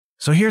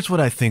So here's what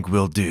I think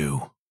we'll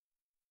do.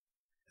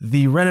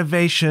 The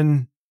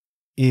renovation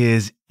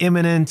is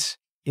imminent.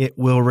 It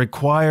will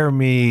require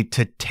me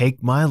to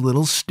take my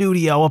little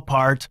studio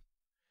apart.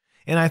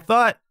 And I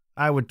thought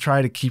I would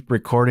try to keep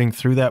recording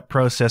through that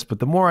process, but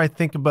the more I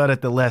think about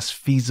it, the less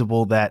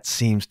feasible that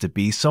seems to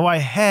be. So I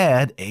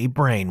had a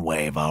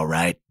brainwave, all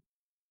right.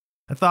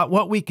 I thought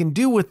what we can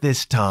do with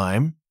this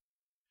time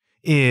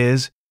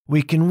is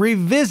we can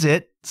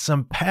revisit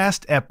some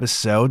past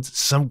episodes,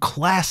 some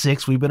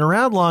classics. We've been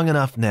around long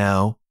enough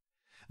now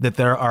that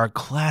there are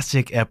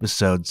classic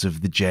episodes of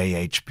the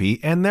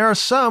JHP, and there are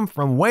some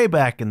from way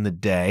back in the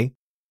day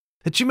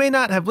that you may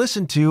not have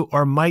listened to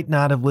or might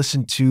not have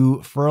listened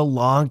to for a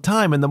long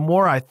time. And the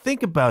more I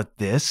think about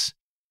this,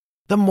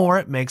 the more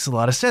it makes a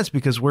lot of sense,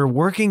 because we're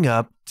working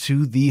up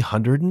to the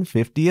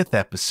 150th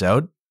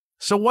episode.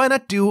 So why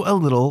not do a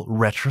little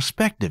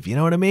retrospective? You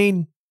know what I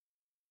mean?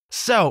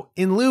 So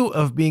in lieu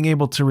of being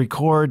able to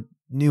record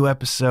new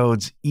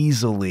episodes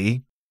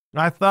easily,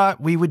 I thought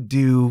we would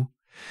do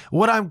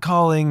what I'm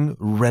calling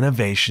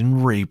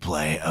Renovation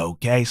Replay,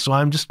 okay? So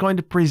I'm just going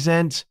to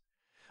present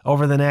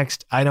over the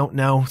next,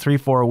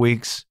 3-4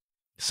 weeks,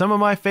 some of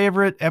my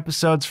favorite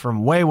episodes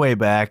from way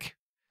back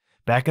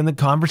in the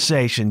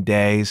conversation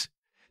days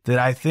that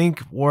I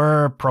think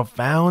were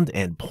profound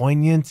and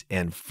poignant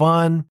and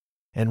fun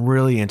and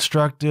really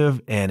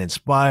instructive and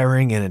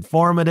inspiring and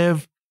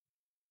informative.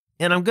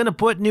 And I'm going to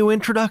put new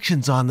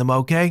introductions on them,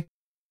 okay?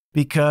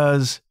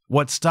 Because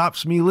what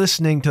stops me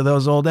listening to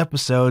those old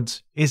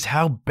episodes is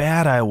how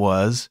bad I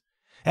was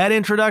at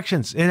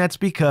introductions. And that's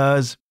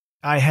because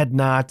I had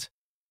not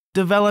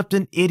developed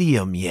an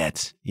idiom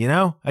yet.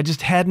 I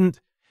just hadn't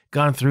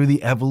gone through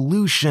the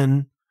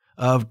evolution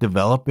of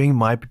developing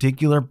my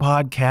particular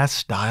podcast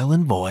style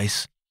and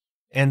voice.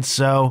 And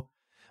so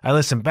I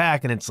listen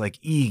back and it's like,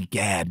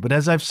 egad. But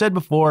as I've said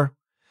before,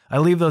 I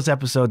leave those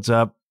episodes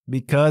up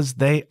because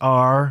they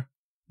are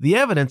the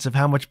evidence of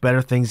how much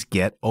better things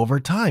get over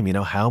time,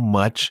 how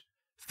much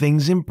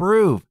things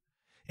improve.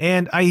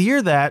 And I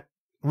hear that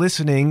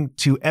listening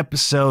to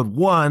episode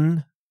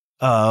 1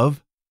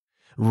 of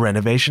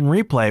Renovation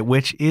Replay,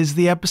 which is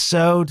the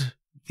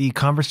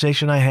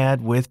conversation I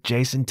had with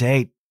Jason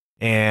Tait.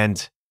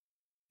 And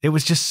it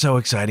was just so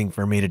exciting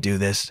for me to do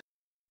this.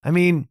 I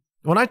mean,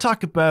 when I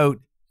talk about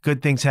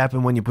good things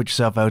happen when you put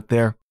yourself out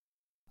there,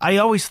 I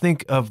always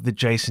think of the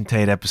Jason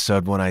Tait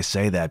episode when I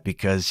say that,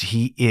 because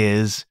he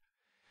is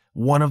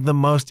one of the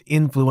most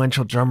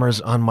influential drummers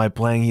on my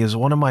playing. He is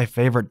one of my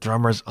favorite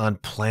drummers on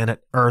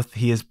planet Earth.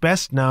 He is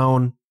best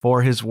known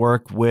for his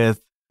work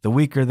with the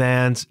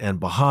Weakerthans and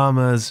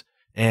Bahamas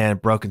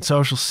and Broken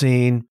Social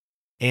Scene.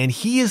 And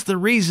he is the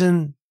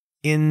reason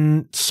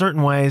in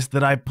certain ways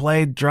that I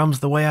played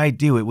drums the way I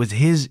do. It was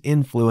his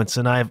influence,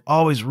 and I've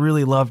always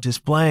really loved his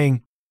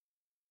playing.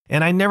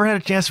 And I never had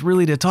a chance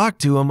really to talk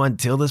to him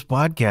until this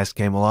podcast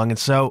came along. And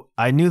so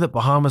I knew that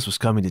Bahamas was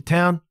coming to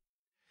town.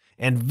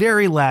 And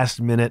very last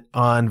minute,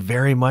 on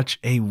very much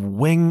a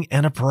wing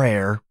and a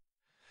prayer,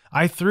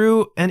 I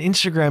threw an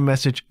Instagram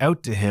message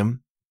out to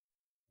him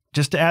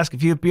just to ask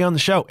if he would be on the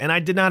show. And I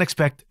did not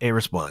expect a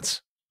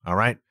response. All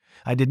right.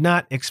 I did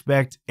not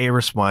expect a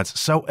response.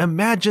 So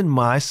imagine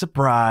my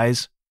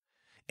surprise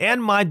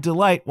and my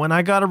delight when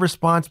I got a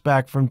response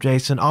back from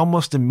Jason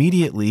almost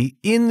immediately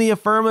in the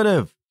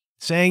affirmative,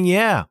 saying,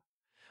 yeah,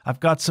 I've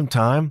got some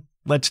time.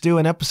 Let's do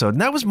an episode. And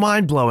that was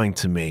mind-blowing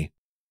to me,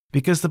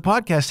 because the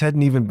podcast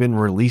hadn't even been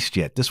released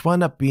yet. This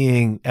wound up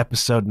being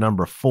episode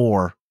number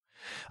 4.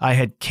 I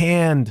had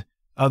canned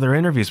other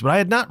interviews, but I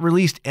had not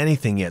released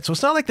anything yet. So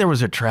it's not like there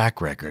was a track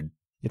record.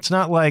 It's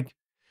not like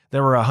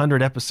there were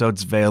 100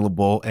 episodes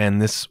available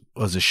and this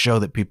was a show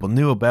that people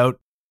knew about.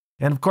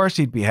 And of course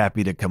he'd be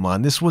happy to come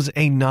on. This was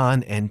a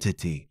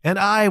non-entity, and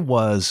I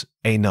was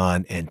a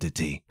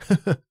non-entity.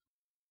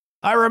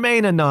 I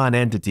remain a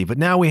non-entity, but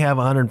now we have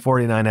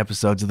 149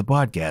 episodes of the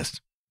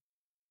podcast.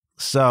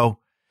 So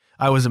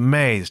I was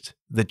amazed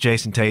that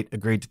Jason Tait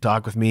agreed to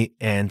talk with me,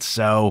 and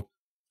so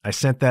I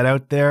sent that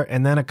out there,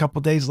 and then a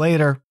couple days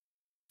later,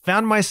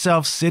 found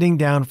myself sitting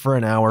down for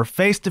an hour,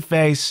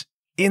 face-to-face,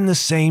 in the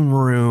same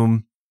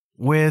room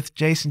with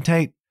Jason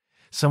Tait,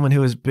 someone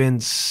who has been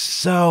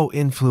so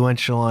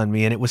influential on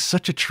me, and it was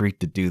such a treat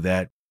to do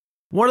that.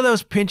 One of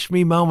those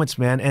pinch-me moments,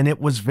 man, and it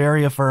was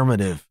very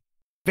affirmative.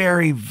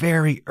 Very,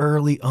 very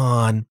early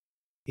on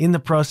in the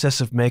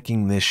process of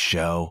making this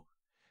show,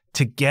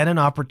 to get an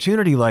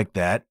opportunity like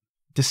that,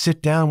 to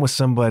sit down with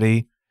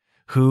somebody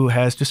who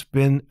has just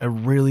been a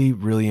really,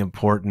 really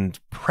important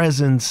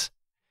presence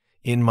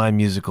in my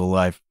musical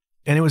life.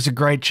 And it was a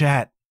great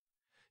chat.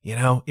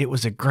 It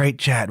was a great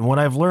chat. And what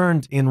I've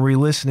learned in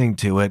re-listening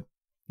to it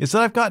is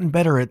that I've gotten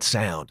better at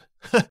sound.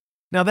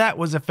 Now, that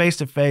was a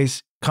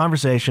face-to-face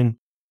conversation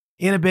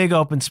in a big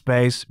open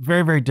space.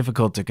 Very, very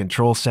difficult to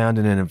control sound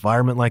in an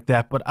environment like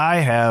that. But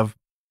I have,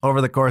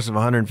 over the course of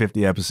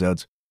 150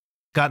 episodes,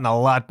 gotten a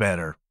lot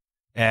better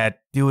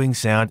at doing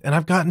sound, and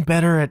I've gotten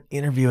better at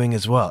interviewing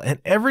as well. And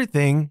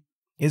everything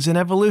is an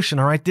evolution,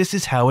 all right? This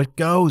is how it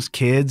goes,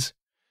 kids.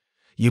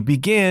 You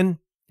begin,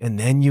 and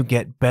then you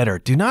get better.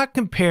 Do not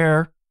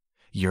compare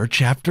you're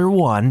chapter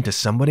 1 to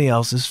somebody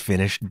else's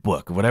finished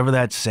book, whatever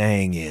that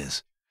saying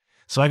is.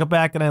 So I go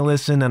back and I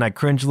listen and I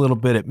cringe a little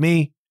bit at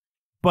me,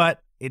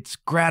 but it's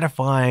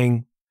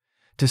gratifying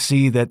to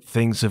see that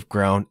things have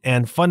grown.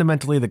 And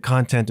fundamentally, the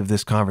content of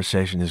this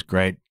conversation is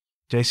great.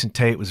 Jason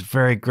Tait was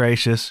very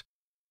gracious,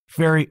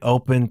 very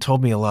open,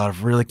 told me a lot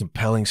of really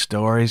compelling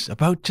stories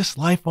about just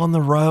life on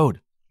the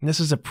road. And this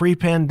is a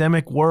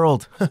pre-pandemic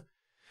world.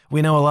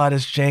 We know a lot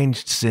has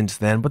changed since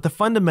then, but the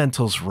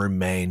fundamentals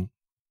remain.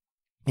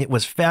 It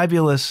was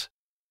fabulous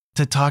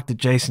to talk to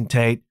Jason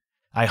Tait.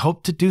 I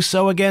hope to do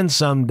so again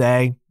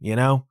someday,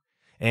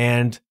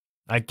 and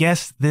I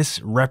guess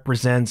this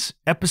represents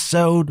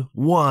episode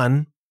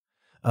 1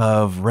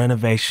 of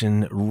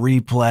Renovation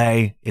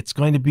Replay. It's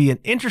going to be an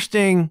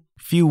interesting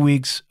few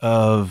weeks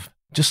of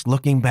just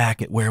looking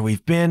back at where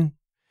we've been,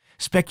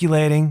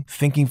 speculating,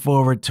 thinking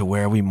forward to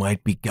where we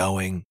might be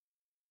going.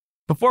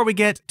 Before we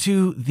get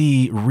to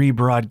the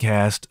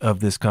rebroadcast of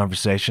this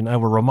conversation, I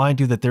will remind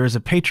you that there is a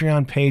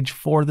Patreon page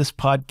for this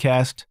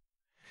podcast.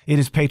 It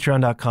is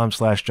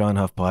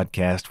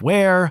patreon.com/JohnHuffPodcast,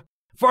 where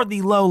for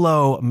the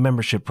low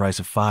membership price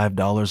of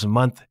 $5 a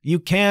month, you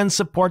can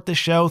support the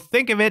show.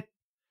 Think of it,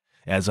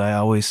 as I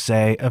always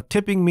say, of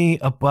tipping me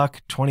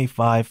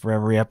 $1.25 for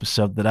every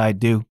episode that I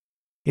do.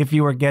 If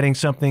you are getting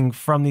something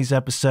from these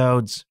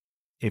episodes,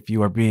 if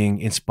you are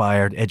being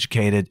inspired,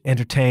 educated,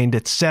 entertained,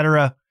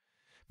 etc.,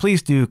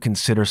 please do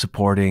consider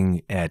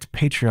supporting at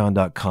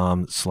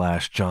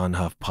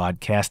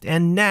patreon.com/JohnHuffPodcast.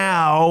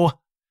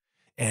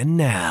 And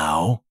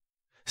now,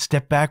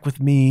 step back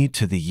with me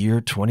to the year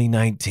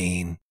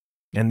 2019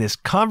 and this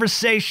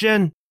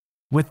conversation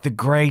with the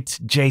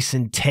great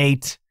Jason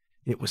Tait.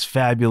 It was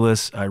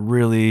fabulous. I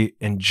really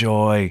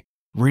enjoy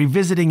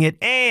revisiting it,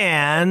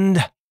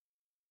 and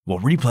we'll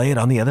replay it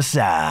on the other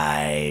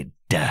side.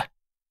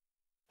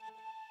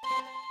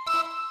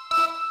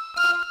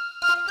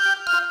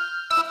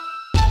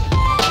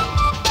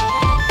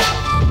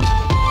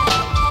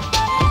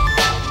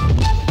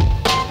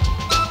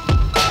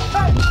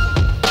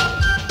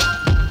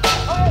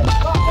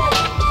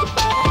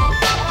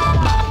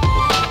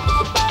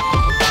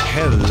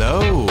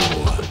 Hello,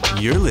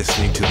 you're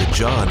listening to the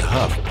John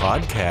Huff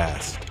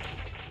Podcast.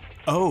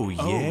 Oh,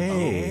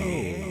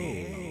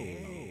 yay.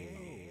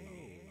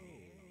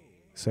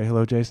 Say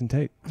hello, Jason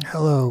Tait.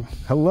 Hello.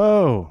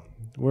 Hello.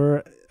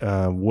 We're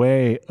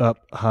way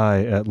up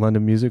high at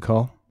London Music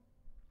Hall,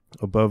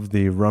 above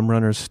the Rum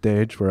Runners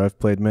stage, where I've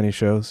played many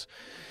shows.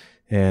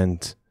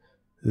 And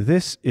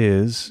this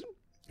is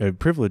a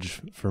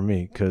privilege for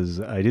me, because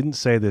I didn't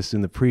say this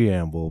in the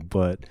preamble,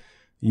 but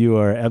you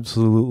are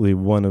absolutely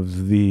one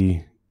of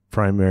the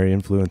primary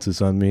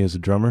influences on me as a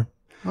drummer.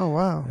 Oh,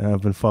 wow.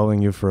 I've been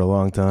following you for a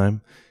long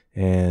time,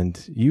 and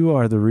you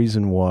are the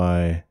reason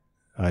why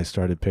I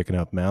started picking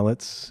up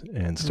mallets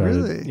and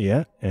started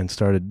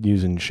started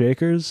using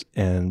shakers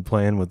and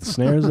playing with the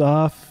snares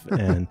off.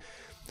 And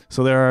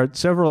so there are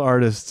several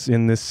artists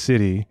in this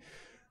city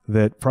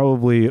that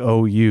probably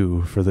owe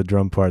you for the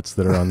drum parts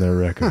that are on their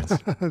records.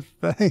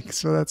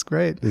 Thanks. Well, that's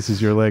great. This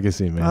is your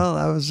legacy, man. Well,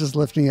 I was just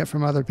lifting it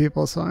from other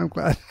people, so I'm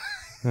glad.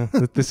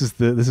 This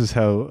is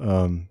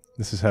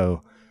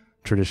how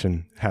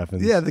tradition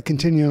happens. Yeah, the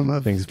continuum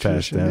of things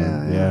passed tradition.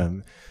 down. Yeah.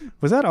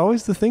 Was that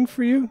always the thing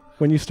for you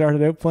when you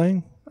started out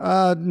playing?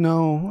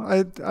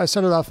 No. I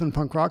started off in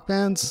punk rock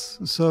bands,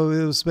 so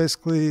it was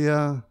basically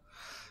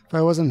if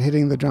I wasn't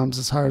hitting the drums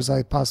as hard as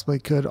I possibly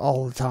could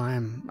all the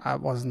time, I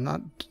was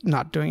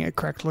not doing it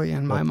correctly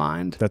in my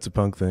mind. That's a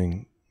punk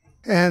thing.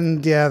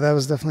 And yeah, that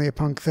was definitely a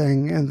punk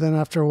thing. And then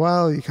after a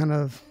while, you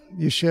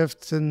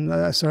shift, and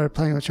I started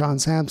playing with John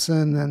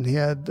Sampson, and he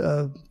had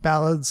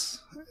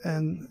ballads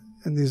and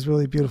these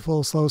really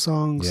beautiful slow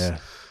songs. Yeah.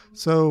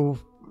 So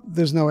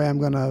there's no way I'm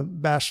going to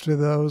bash through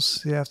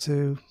those. You have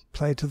to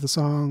play to the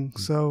song.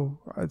 So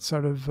I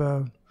started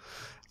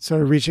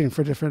reaching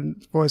for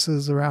different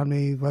voices around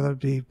me, whether it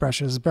be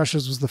Brushes.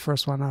 Brushes was the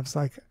first one. I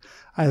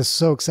was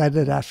so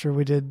excited after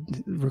we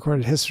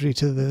recorded History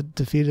to the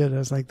Defeated. I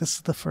was like, this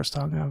is the first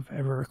song I've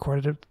ever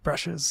recorded at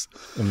Brushes.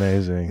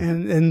 Amazing.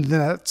 And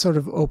that sort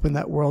of opened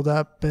that world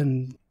up,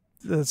 and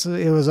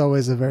it was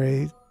always a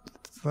very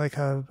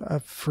a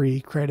free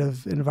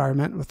creative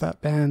environment with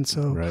that band.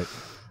 So right.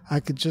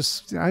 I could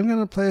I'm going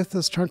to play with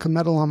this chunk of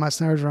metal on my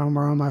snare drum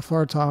or on my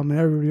floor tom, and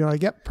everybody would be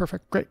like, yep,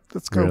 perfect, great,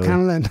 let's go, really?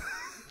 count it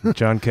in.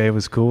 John Kay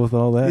was cool with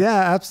all that?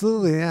 Yeah,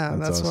 absolutely, yeah.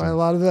 That's awesome. why a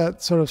lot of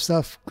that sort of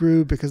stuff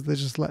grew, because they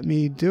just let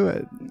me do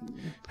it.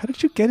 How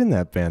did you get in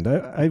that band?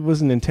 I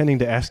wasn't intending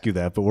to ask you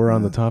that, but we're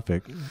on the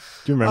topic. Do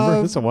you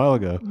remember? That's a while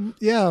ago.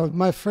 Yeah,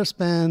 my first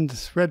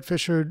band, Red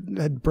Fisher,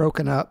 had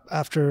broken up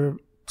after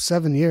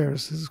 7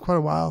 years. This is quite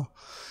a while.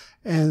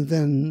 And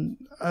then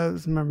I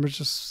remember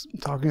just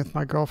talking with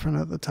my girlfriend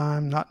at the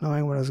time, not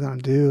knowing what I was going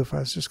to do, if I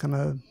was just going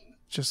to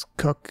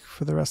cook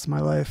for the rest of my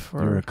life.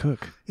 Or, you're a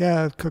cook?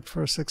 Yeah, I've cooked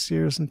for 6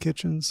 years in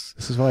kitchens.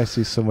 This is why I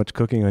see so much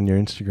cooking on your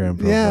Instagram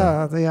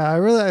profile. Yeah.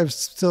 I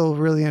still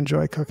really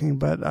enjoy cooking,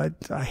 but I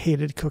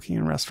hated cooking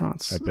in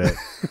restaurants. I bet.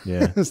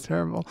 Yeah. It was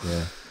terrible.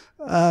 Yeah.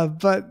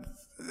 But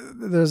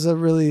there's a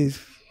really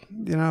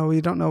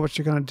you don't know what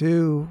you're going to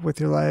do with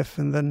your life.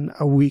 And then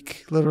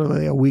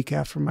literally a week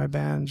after my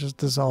band just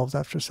dissolved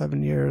after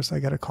 7 years, I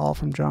got a call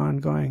from John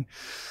going,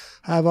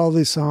 I have all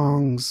these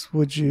songs.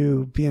 Would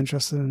you be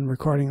interested in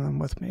recording them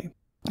with me?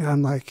 And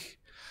I'm like,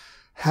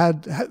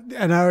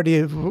 and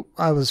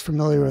I was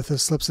familiar with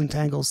his Slips and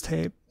Tangles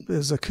tape,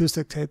 his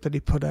acoustic tape that he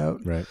put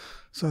out. Right.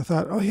 So I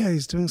thought, oh yeah,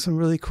 he's doing some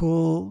really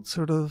cool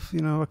sort of,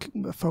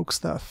 folk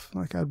stuff.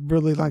 Like I'd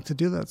really like to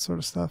do that sort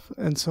of stuff.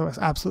 And so I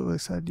absolutely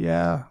said,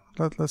 yeah,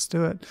 let's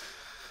do it.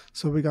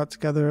 So we got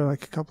together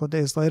like a couple of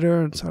days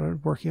later and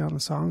started working on the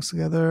songs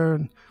together.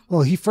 And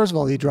well, he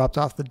dropped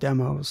off the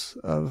demos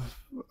of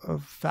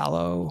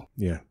Fallow.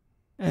 Yeah.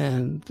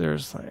 And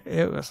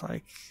it was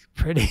like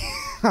pretty,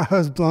 I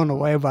was blown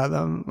away by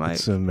them. Like,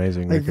 it's an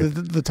amazing like record.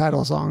 the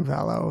title song,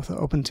 Fallow, with the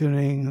open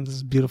tuning and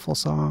this beautiful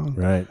song.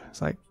 Right.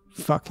 It's like,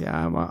 fuck yeah,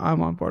 I'm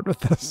on board with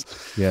this.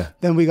 Yeah.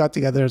 Then we got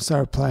together and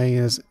started playing,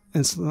 and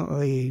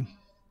instantly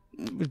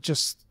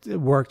it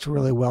worked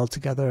really well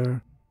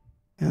together.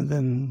 And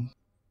then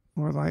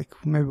we're like,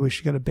 maybe we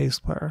should get a bass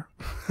player.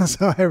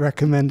 So I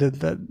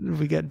recommended that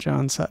we get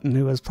John Sutton,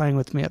 who was playing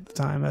with me at the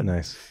time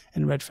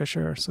in Red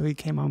Fisher. So he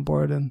came on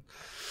board, and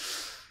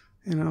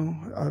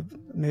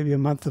maybe a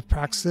month of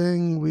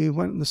practicing, we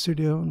went in the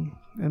studio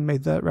and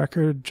made that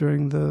record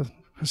during the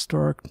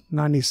historic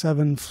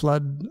 97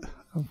 flood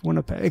of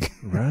Winnipeg.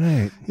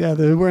 Right. Yeah,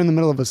 they were in the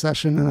middle of a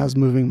session, and I was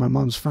moving my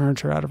mom's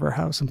furniture out of her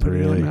house and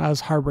putting it in. And I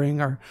was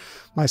harboring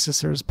my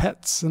sister's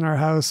pets in our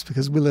house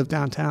because we live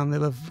downtown. They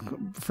live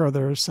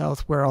further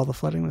south where all the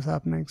flooding was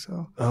happening.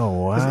 So oh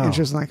wow, it was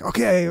interesting. Like,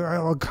 okay,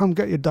 I'll come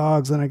get your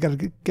dogs, and I got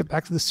to get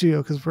back to the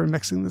studio because we're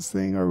mixing this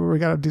thing, or we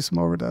got to do some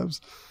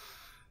overdubs.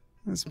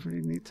 That's a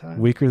pretty neat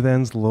time.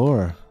 Weakerthans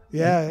lore.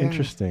 Yeah,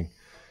 interesting.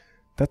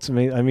 That's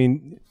amazing. I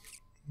mean,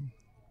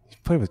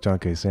 play with John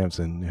K.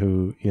 Sampson,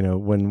 who,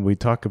 when we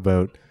talk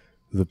about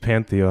the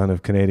pantheon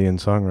of Canadian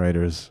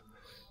songwriters,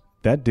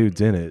 that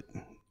dude's in it.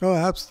 Oh,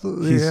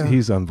 absolutely.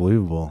 He's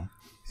unbelievable.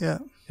 Yeah.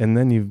 And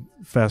then you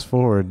fast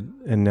forward,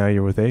 and now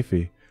you're with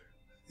Aphie.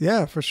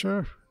 Yeah, for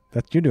sure.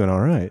 You're doing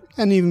all right.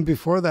 And even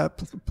before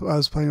that, I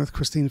was playing with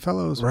Christine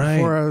Fellows. Right.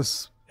 Before I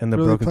was and the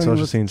really Broken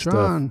Social Scene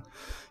John.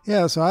 stuff.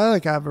 Yeah, so I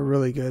have a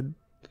really good.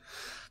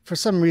 For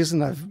some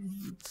reason, I've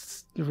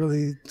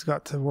really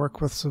got to work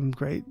with some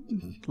great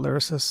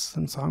lyricists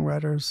and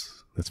songwriters.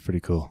 That's pretty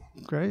cool.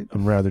 Great.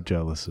 I'm rather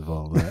jealous of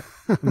all that.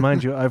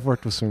 Mind you, I've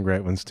worked with some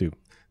great ones too,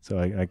 so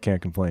I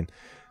can't complain.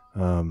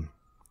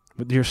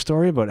 But your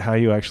story about how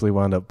you actually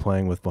wound up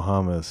playing with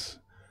Bahamas,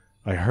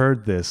 I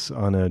heard this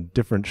on a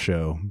different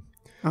show,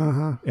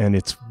 and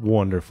it's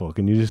wonderful.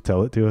 Can you just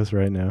tell it to us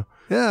right now?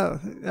 Yeah,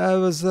 I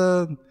was.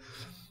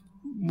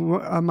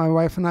 My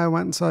wife and I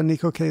went and saw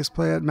Nico Case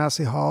play at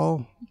Massey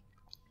Hall,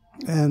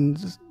 and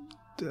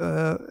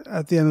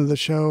at the end of the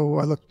show,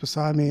 I looked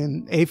beside me,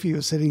 and Aphie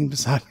was sitting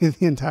beside me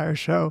the entire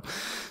show.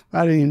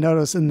 I didn't even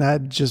notice, and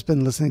I'd just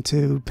been listening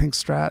to Pink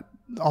Strat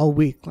all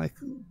week, like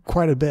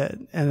quite a bit.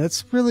 And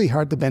it's really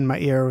hard to bend my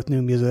ear with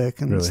new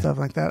music and stuff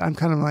like that. I'm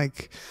kind of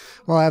like,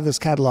 well, I have this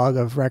catalog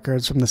of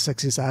records from the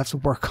 60s I have to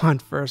work on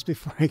first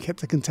before I get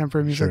to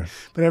contemporary music. Sure.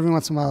 But every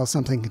once in a while,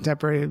 something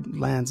contemporary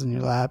lands in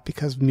your lap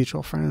because of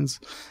mutual friends.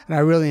 And I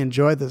really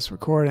enjoyed this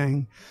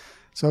recording.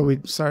 So we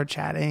started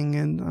chatting,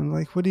 and I'm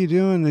like, what are you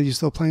doing? Are you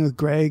still playing with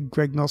Greg?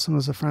 Greg Nelson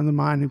was a friend of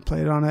mine who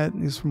played on it,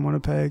 and he's from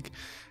Winnipeg.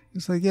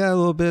 He's like, yeah, a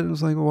little bit. And I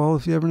was like, well,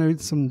 if you ever need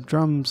some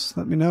drums,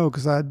 let me know,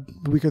 because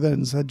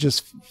Weakerthans had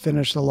just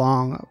finished a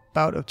long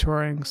bout of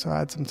touring, so I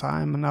had some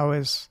time, and I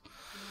always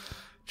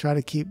try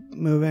to keep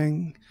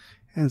moving.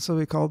 And so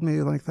he called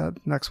me like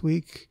that next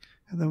week,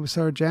 and then we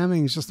started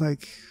jamming. It's just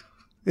like,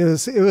 it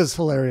was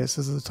hilarious.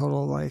 This is a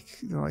total like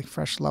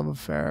fresh love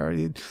affair.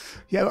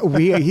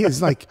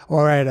 He's like,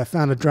 all right, I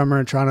found a drummer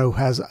in Toronto who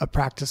has a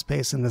practice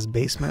space in this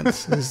basement.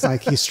 It's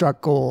like he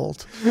struck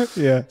gold.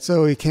 Yeah.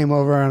 So he came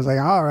over and I was like,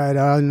 all right,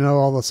 I know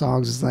all the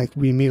songs. It's like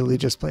we immediately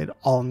just played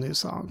all new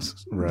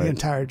songs, the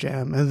entire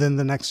jam. And then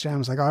the next jam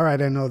was like, all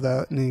right, I know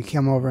that. And he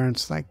came over and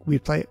it's like we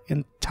play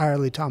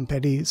entirely Tom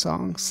Petty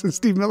songs and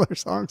Steve Miller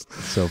songs.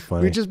 So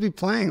funny. We'd just be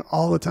playing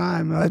all the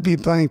time. I'd be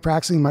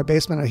practicing in my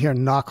basement. I'd hear a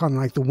knock on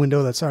like the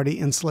window that's already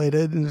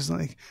insulated, and it's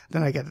like,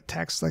 then I get a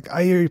text like,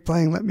 I hear you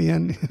playing, let me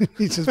in.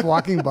 He's just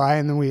walking by,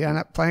 and then we end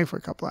up playing for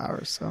a couple of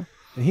hours. So,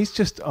 and he's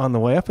just on the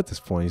way up at this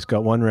point. He's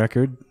got one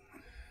record.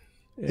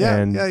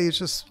 Yeah, he's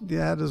just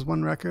had his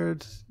one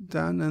record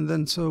done, and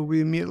then so we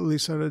immediately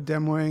started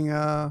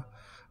demoing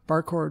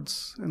bar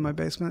chords in my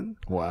basement.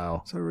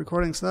 Wow. So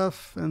recording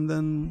stuff, and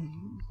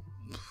then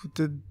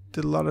did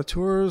a lot of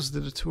tours.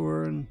 Did a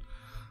tour in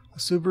a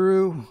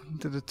Subaru.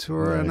 Did a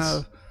tour in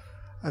a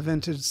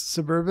vintage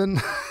Suburban.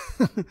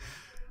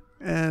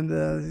 And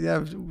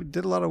we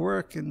did a lot of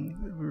work,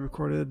 and we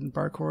recorded in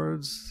bar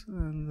chords,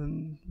 and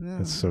then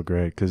that's so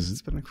great, because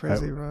it's been a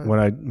crazy ride. When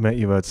I met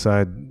you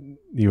outside,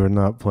 you were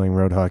not playing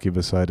road hockey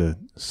beside a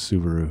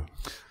Subaru.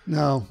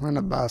 No, we're in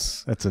a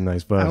bus. That's a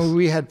nice bus.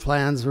 We had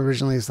plans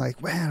originally. It's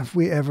like, man, if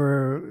we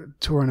ever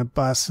tour in a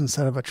bus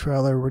instead of a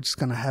trailer, we're just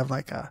gonna have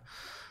like a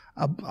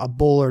a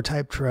bowler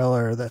type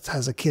trailer that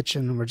has a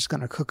kitchen and we're just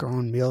going to cook our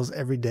own meals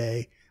every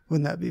day.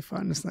 Wouldn't that be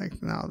fun? It's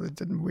like, no, they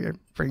didn't. We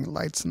bring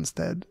lights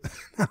instead.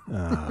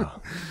 Oh,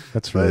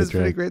 that's really it's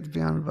pretty great to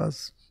be on a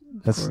bus.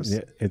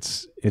 Yeah,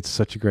 it's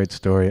such a great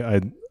story.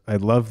 I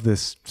love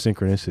this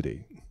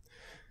synchronicity.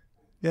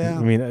 Yeah.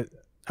 I mean,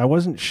 I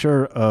wasn't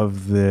sure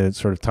of the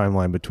sort of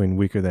timeline between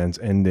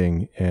Weakerthans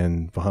ending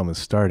and Bahamas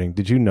starting.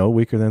 Did you know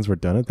Weakerthans were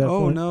done at that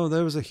point? Oh, no,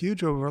 there was a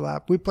huge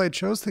overlap. We played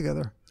shows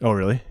together. Oh,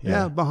 really?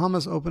 Yeah,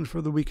 Bahamas opened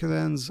for the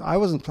Weakerthans. I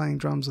wasn't playing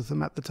drums with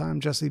them at the time.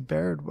 Jesse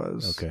Baird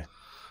was. Okay.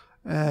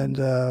 And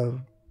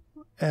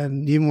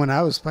even when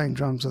I was playing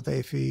drums with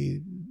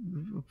Aphie,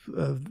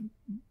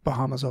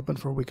 Bahamas opened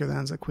for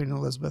Weakerthans at Queen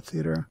Elizabeth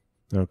Theater.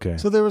 Okay.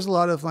 So there was a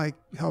lot of like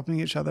helping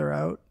each other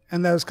out.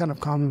 And that was kind of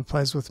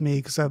commonplace with me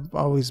because I've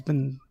always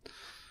been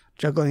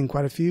juggling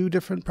quite a few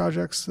different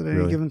projects at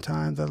any given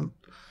time. That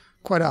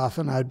quite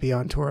often I'd be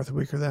on tour with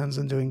Weakerthans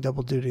and doing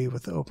double duty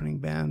with the opening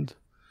band.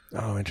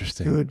 Oh,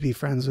 interesting. Who would be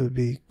friends would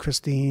be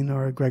Christine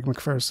or Greg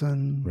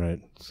McPherson.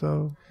 Right.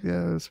 So,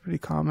 yeah, it was pretty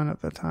common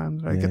at that time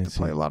that I get to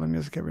play a lot of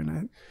music every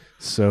night.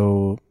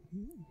 So,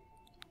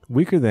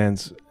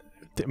 Weakerthans,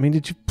 I mean,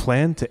 did you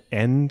plan to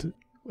end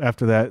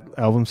after that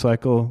album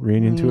cycle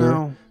reunion tour?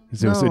 No.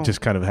 It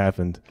just kind of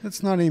happened.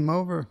 It's not even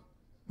over.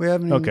 We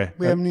haven't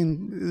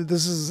even,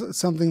 this is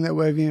something that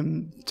we haven't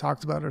even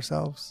talked about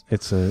ourselves.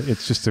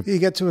 You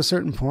get to a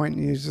certain point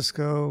and you just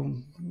go,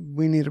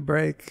 we need a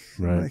break,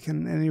 like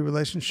in any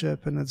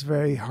relationship. And it's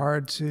very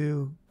hard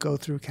to go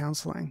through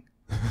counseling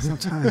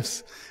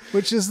sometimes,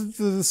 which is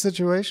the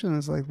situation.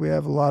 It's like we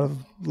have a lot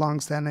of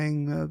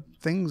longstanding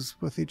things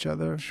with each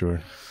other.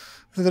 Sure.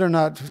 They're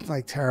not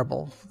like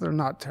terrible. They're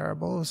not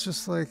terrible. It's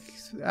just like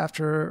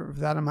after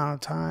that amount of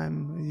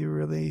time,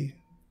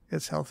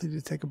 it's healthy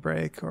to take a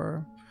break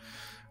or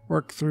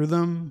work through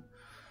them.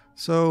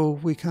 So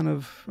we kind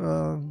of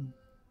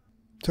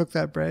took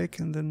that break,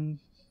 and then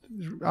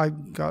I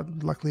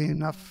got luckily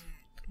enough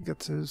to get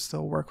to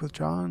still work with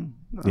John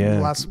on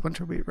the last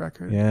Winter Wheat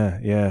record.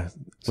 Yeah,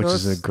 which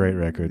is a great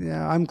record.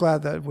 Yeah, I'm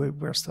glad that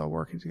we're still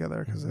working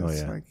together because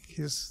it's like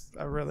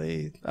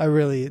I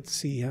really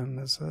see him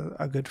as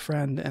a good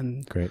friend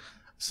and great.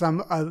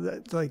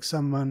 Like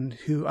someone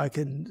who I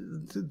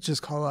can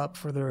just call up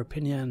for their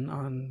opinion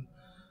on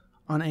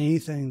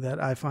anything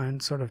that I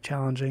find sort of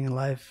challenging in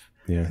life.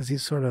 Yeah, because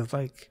he's sort of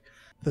like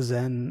the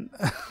Zen.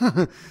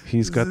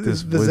 He's got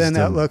this the Zen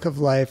outlook of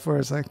life, where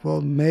it's like,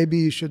 well, maybe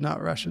you should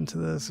not rush into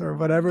this or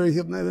whatever.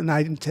 And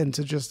I tend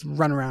to just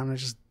run around and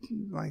just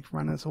like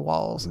run into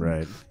walls.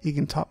 Right. He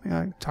can talk me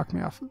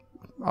off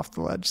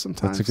the ledge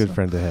sometimes. That's a good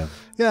friend to have.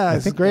 Yeah,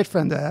 it's a great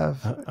friend to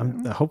have.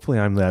 Hopefully,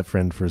 I'm that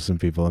friend for some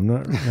people.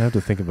 I have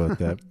to think about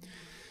that.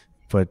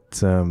 But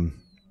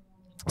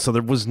so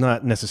there was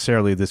not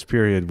necessarily this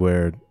period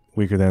where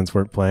Weakerthans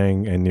weren't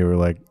playing, and you were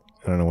like,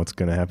 I don't know what's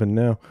going to happen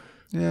now.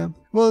 Yeah.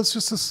 Well, it's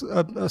just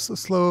a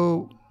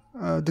slow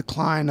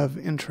decline of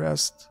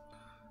interest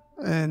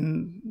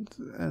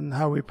in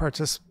how we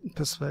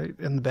participate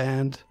in the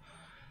band.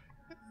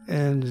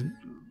 And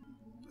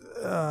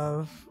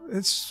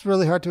it's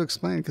really hard to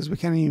explain because we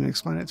can't even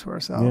explain it to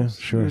ourselves.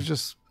 Yeah, sure. It's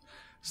just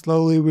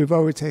slowly, we've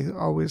always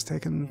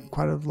taken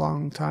quite a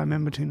long time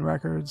in between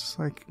records,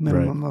 like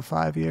minimum of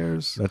 5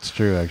 years. That's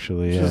true,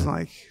 actually. Which is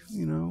like,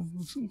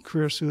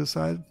 career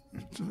suicide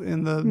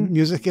in the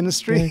music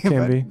industry.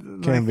 Yeah,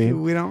 can be.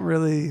 We don't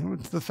really,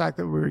 the fact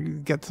that we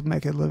get to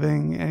make a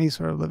living, any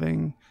sort of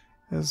living,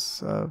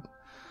 is,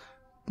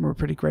 we're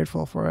pretty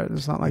grateful for it.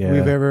 It's not like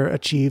we've ever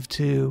achieved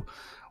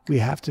we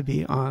have to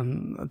be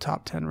on a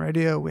top 10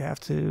 radio. We have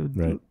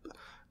to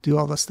do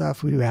all the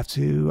stuff. We have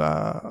to,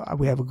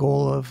 we have a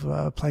goal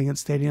of playing in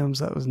stadiums.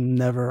 That was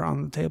never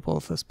on the table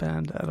with this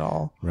band at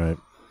all. Right.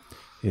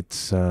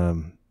 It's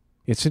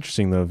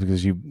interesting though,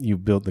 because you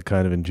built the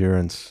kind of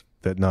endurance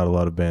that not a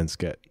lot of bands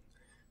get.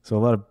 So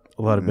a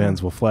lot of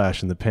bands will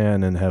flash in the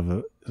pan and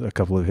have a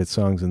couple of hit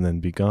songs and then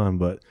be gone.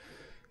 But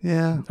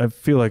I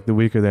feel like the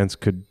Weakerthans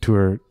could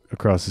tour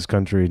across this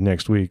country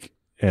next week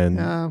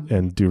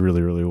and do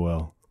really, really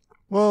well.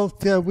 Well,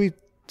 we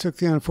took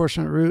the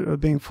unfortunate route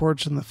of being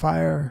forged in the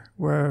fire,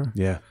 where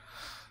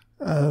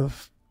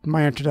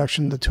my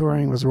introduction to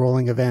touring was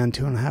rolling a van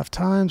 2.5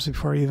 times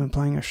before even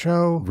playing a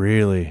show.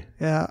 Really?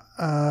 Yeah.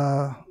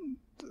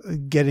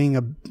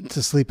 Getting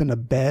to sleep in a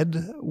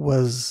bed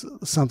was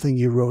something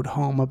you wrote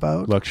home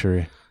about.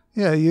 Luxury.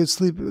 Yeah, you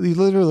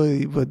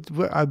literally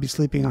I'd be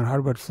sleeping on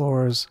hardwood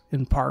floors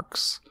in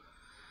parks.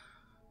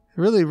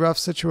 Really rough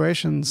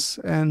situations,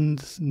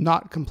 and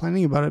not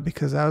complaining about it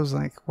because I was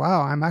like,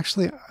 wow, I'm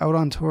actually out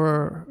on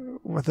tour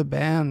with a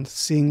band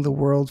seeing the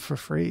world for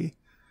free.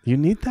 You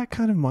need that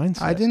kind of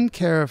mindset. I didn't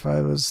care if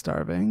I was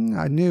starving.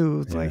 I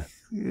knew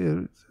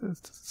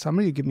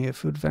somebody would give me a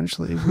food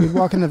eventually. We'd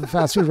walk into the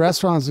fast food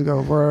restaurants and go,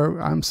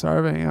 I'm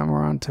starving.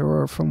 We're on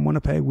tour from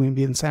Winnipeg. We'd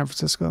be in San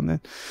Francisco. And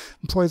the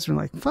employees were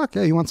like, fuck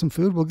yeah, you want some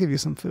food? We'll give you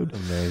some food.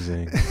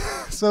 Amazing.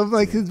 So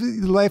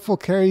life will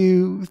carry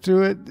you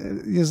through it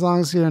as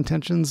long as your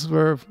intentions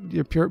were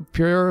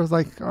pure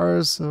like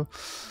ours. So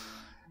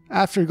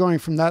after going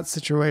from that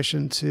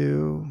situation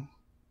to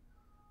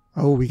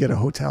oh, we get a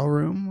hotel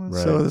room.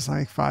 Right. So there's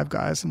like 5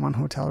 guys in one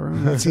hotel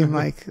room. That seemed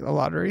like a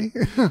lottery,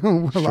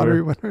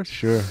 lottery winners.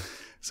 Sure.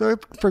 So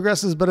it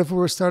progresses. But if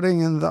we're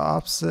starting in the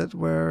opposite,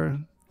 where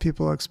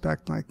people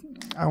expect, like,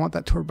 I want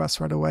that tour bus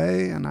right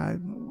away, and I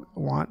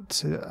want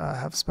to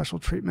have special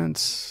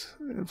treatments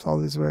with all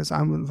these ways.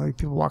 I'm like,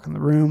 people walk in the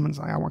room and it's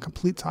like, I want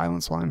complete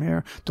silence while I'm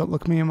here. Don't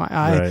look me in my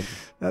eye. Right.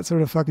 That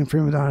sort of fucking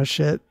prima donna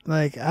shit.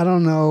 Like, I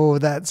don't know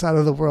that side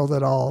of the world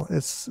at all.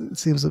 It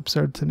seems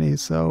absurd to me.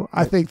 So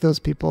I think those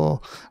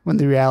people, when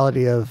the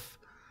reality of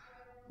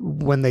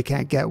when they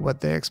can't get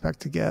what they expect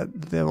to get,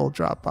 they will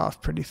drop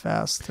off pretty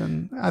fast.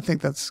 And I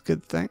think that's a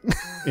good thing.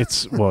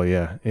 It's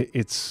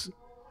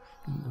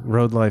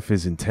road life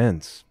is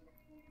intense.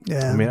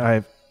 Yeah. I mean,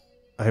 I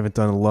haven't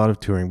done a lot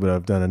of touring, but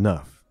I've done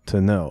enough to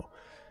know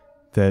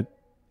that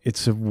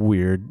it's a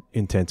weird,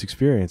 intense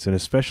experience. And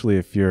especially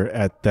if you're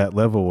at that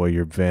level where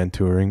you're van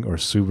touring or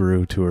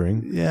Subaru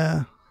touring.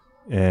 Yeah.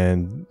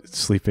 And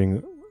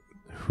sleeping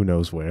who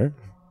knows where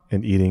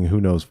and eating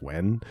who knows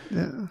when.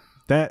 Yeah.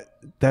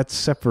 That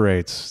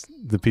separates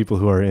the people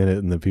who are in it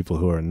and the people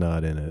who are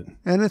not in it.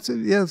 And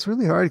it's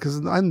really hard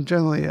because I'm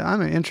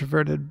an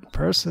introverted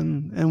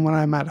person. And when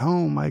I'm at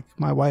home, like,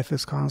 my wife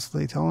is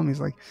constantly telling me,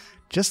 like,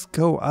 just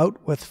go out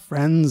with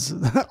friends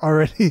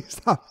already.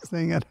 Stop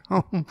staying at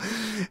home.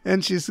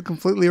 And she's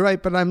completely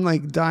right. But I'm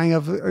like dying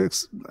of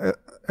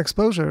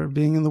exposure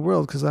being in the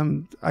world, because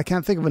I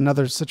can't think of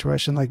another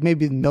situation, like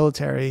maybe the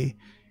military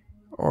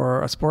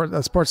or a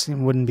sports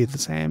team wouldn't be the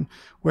same,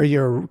 where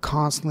you're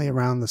constantly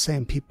around the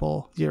same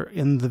people. You're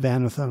in the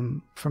van with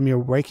them from your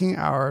waking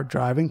hour,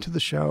 driving to the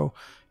show.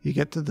 You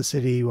get to the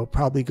city, you will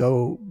probably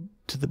go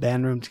to the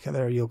band room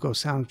together. You'll go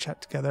sound check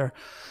together.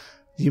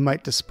 You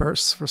might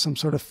disperse for some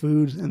sort of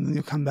food, and then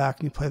you'll come back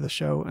and you play the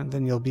show, and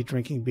then you'll be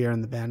drinking beer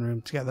in the band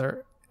room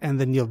together, and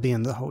then you'll be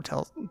in the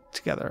hotel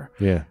together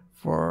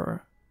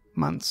for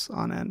months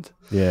on end.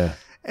 Yeah.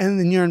 And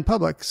then you're in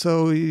public.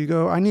 So you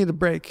go, I need a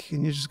break,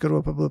 and you just go to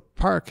a public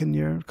park, and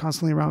you're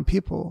constantly around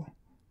people.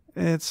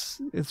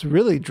 It's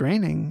really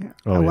draining.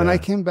 When I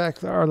came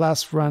back, our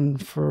last run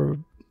for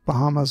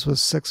Bahamas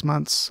was 6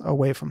 months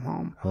away from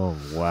home. Oh,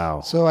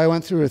 wow. So I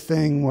went through a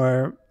thing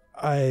where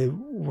I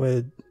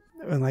would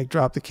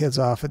drop the kids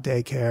off at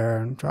daycare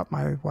and drop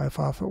my wife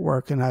off at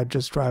work, and I'd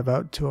just drive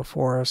out to a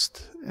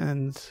forest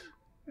and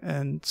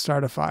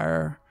start a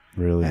fire.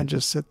 Really? And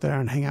just sit there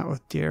and hang out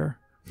with deer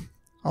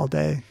all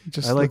day.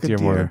 Just I like deer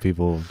more than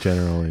people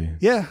generally.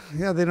 Yeah,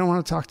 they don't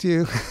want to talk to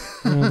you.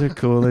 No, they're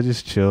cool. They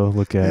just chill,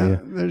 look at you.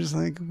 They're just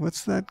like,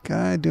 what's that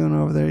guy doing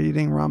over there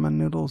eating ramen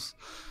noodles?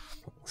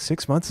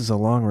 6 months is a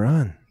long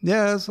run.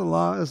 Yeah, it's a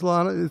lot. It's a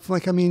lot. It's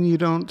like, I mean, you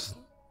don't.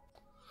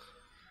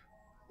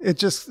 It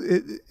just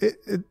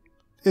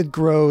it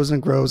grows and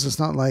grows. It's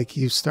not like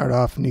you start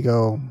off and you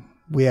go,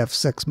 we have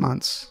 6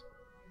 months.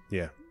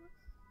 Yeah.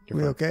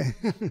 We okay?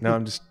 No,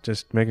 I'm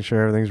just making sure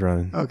everything's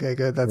running. Okay,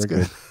 good. That's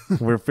good.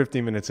 We're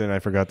 15 minutes in. I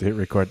forgot to hit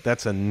record.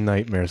 That's a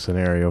nightmare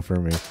scenario for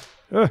me.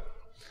 Ugh.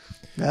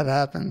 That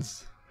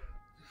happens.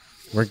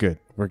 We're good.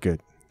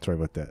 Sorry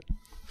about that.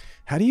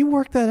 How do you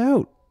work that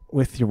out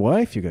with your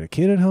wife? You got a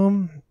kid at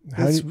home?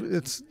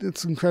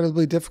 It's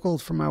incredibly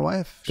difficult for my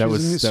wife.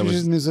 She's a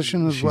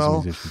musician as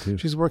well.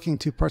 She's working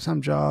 2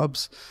 part-time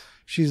jobs.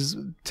 She's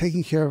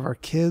taking care of our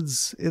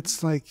kids.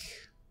 It's like,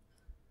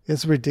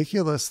 it's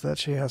ridiculous that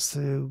she has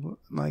to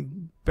like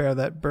bear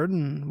that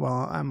burden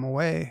while I'm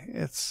away.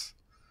 It's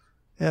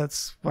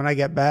when I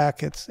get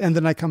back, and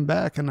then I come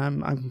back and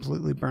I'm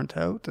completely burnt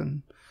out,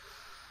 and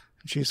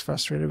she's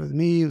frustrated with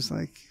me. It was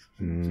like,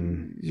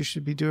 you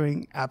should be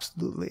doing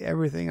absolutely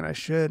everything, and I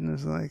should. And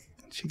it's like,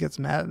 she gets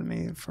mad at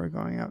me for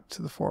going out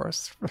to the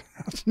forest for the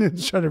afternoon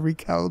to try to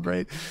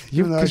recalibrate.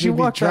 Even though I should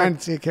be trying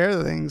to take care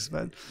of things,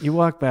 but you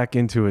walk back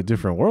into a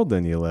different world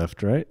than you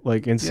left, right?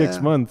 Like in 6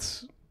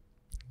 months,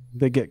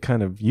 they get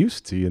kind of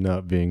used to you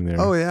not being there.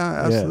 Oh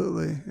yeah,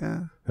 absolutely.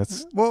 Yeah.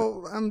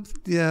 I'm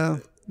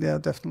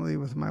definitely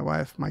with my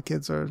wife. My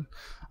kids are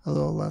a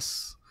little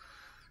less.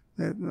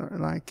 They're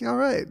like, all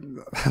right,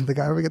 the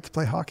guy we get to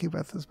play hockey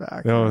with is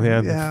back. Oh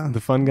yeah.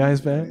 The fun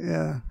guy's back.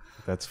 Yeah.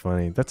 That's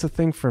funny. That's a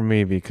thing for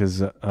me because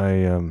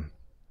the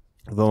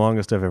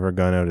longest I've ever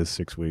gone out is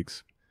 6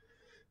 weeks,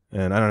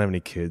 and I don't have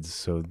any kids,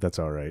 so that's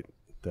all right.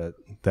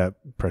 That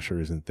pressure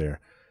isn't there.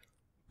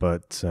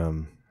 But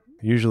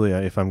usually,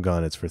 if I'm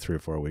gone, it's for 3 or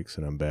 4 weeks,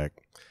 and I'm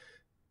back,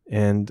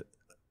 and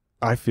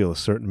I feel a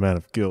certain amount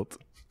of guilt.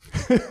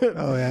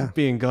 Oh yeah,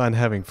 being gone,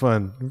 having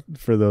fun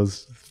for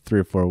those 3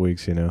 or 4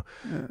 weeks, you know.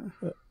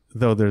 Yeah.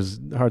 Though there's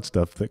hard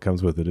stuff that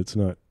comes with it. It's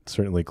not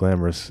certainly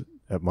glamorous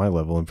at my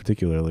level, and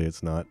particularly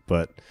it's not.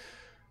 But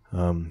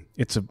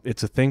it's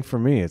a thing for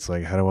me. It's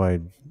like, how do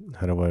I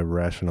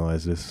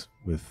rationalize this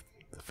with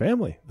the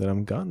family that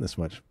I'm gone this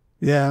much?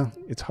 Yeah,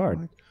 it's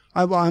hard.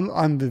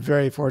 I'm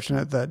very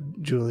fortunate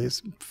that Julie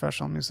is a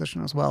professional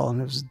musician as well,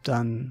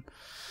 and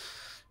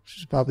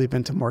she's probably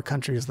been to more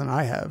countries than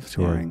I have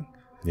touring.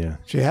 Yeah.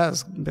 She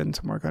has been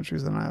to more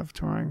countries than I have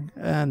touring,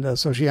 and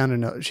so she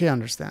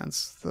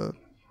understands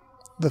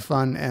the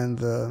fun and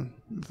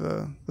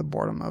the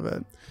boredom of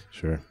it.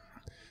 Sure.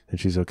 And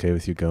she's okay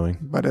with you going?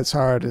 But it's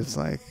hard. It's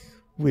like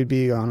we'd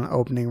be on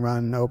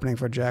an opening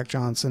for Jack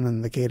Johnson,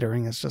 and the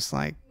catering is just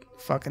like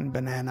fucking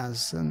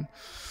bananas. And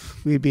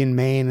we'd be in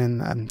Maine,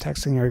 and I'm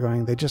texting her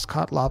going, they just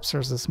caught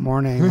lobsters this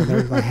morning, and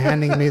they're like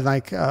handing me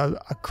like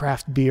a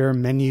craft beer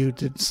menu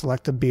to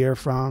select a beer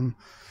from.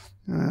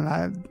 And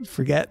I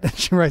forget. And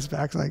she writes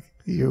back like,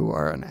 you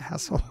are an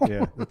asshole.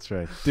 Yeah, that's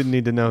right. Didn't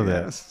need to know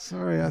that.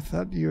 Sorry, I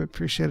thought you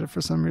appreciate it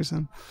for some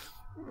reason.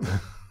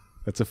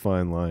 That's a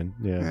fine line.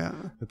 Yeah.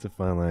 That's a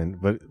fine line,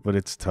 but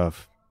it's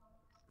tough.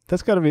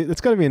 It's got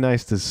to be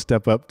nice to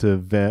step up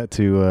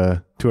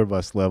to tour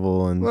bus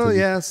level and. Well,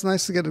 yeah, it's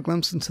nice to get a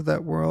glimpse into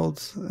that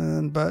world,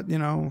 but you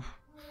know,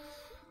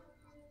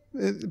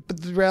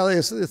 but the reality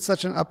is it's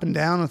such an up and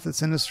down with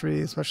this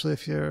industry, especially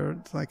if you're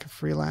like a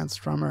freelance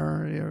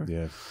drummer.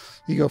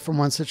 You go from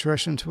one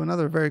situation to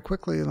another very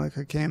quickly. Like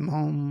I came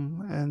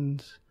home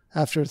and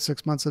after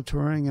 6 months of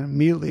touring, and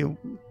immediately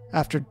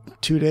after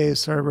 2 days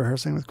started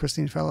rehearsing with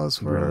Christine Fellows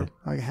for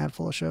like a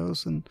handful of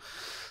shows. And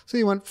so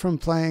you went from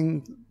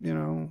playing, you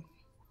know,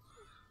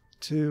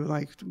 to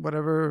like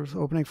whatever,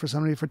 opening for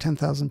somebody for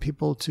 10,000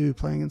 people to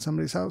playing in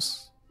somebody's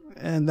house.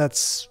 And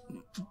that's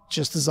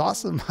just as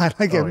awesome. I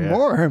like it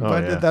more,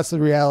 but that's the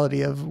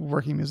reality of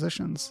working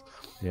musicians.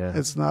 Yeah.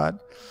 It's not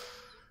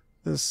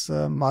this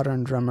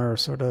modern drummer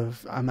sort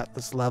of, I'm at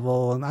this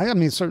level. And I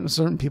mean,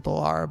 certain people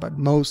are, but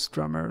most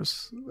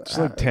drummers. It's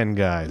like 10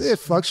 guys. It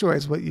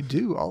fluctuates what you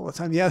do all the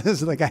time. Yeah,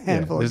 there's like a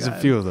handful of guys. There's a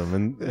few of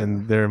them,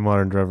 and they're a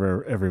modern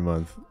drummer every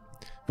month.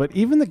 But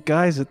even the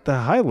guys at the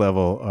high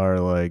level are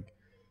like,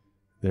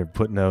 they're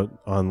putting out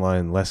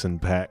online lesson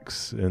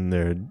packs, and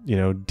they're, you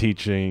know,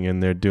 teaching,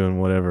 and they're doing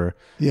whatever.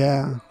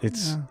 Yeah.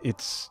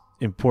 It's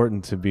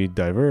important to be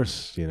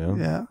diverse, you know?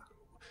 Yeah.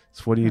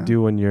 So what do you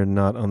do when you're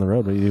not on the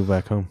road? What do you do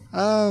back home?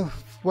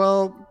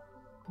 Well,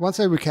 once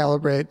I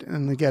recalibrate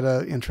and get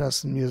an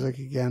interest in music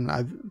again,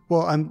 I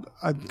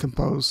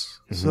compose.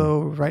 Mm-hmm.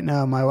 So right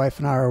now, my wife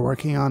and I are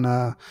working on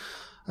a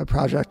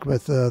project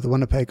with the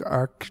Winnipeg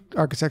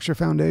Architecture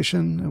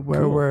Foundation,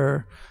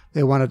 where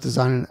they want to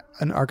design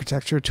an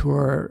architecture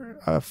tour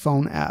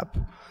phone app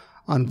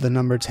on the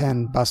number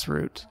 10 bus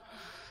route.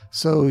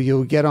 So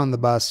you'll get on the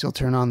bus, you'll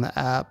turn on the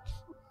app,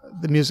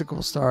 the music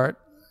will start.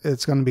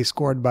 It's going to be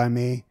scored by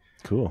me.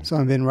 Cool. So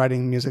I've been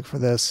writing music for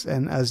this,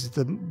 and as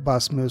the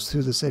bus moves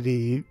through the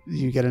city,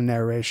 you get a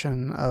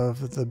narration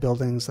of the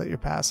buildings that you're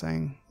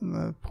passing,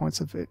 the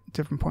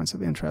different points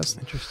of interest.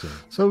 Interesting.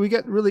 So we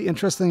get really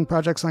interesting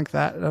projects like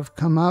that have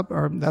come up,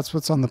 or that's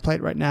what's on the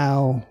plate right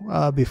now.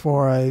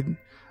 Before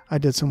I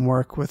did some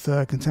work with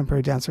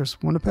Contemporary Dancers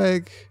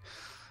Winnipeg,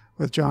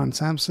 with John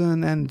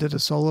Sampson, and did a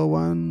solo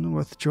one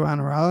with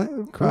Joanna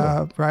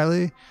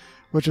Riley.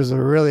 Which was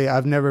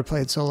I've never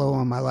played solo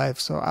in my life,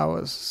 so I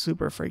was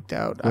super freaked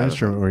out. What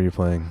instrument were you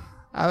playing?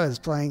 I was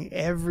playing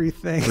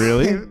everything.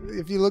 Really?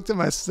 If you looked at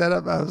my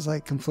setup, I was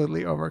like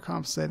completely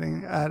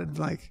overcompensating.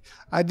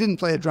 I didn't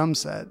play a drum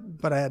set,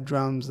 but I had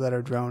drums that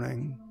are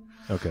droning.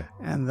 Okay.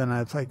 And then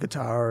I played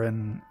guitar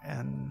and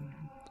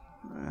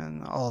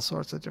all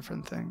sorts of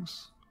different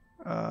things.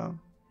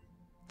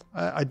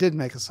 I did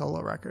make a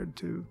solo record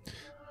too.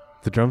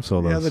 The drum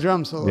solos. Yeah, the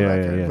drum solo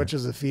record, which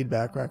is a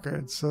feedback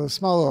record. So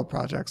small little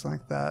projects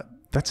like that.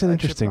 That's an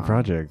interesting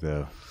project,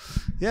 though.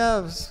 Yeah,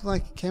 it was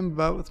like it came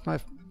about with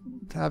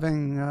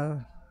having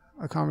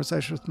a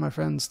conversation with my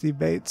friend Steve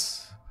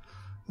Bates.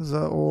 He was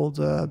an old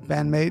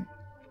bandmate.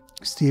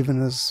 Steve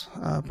and his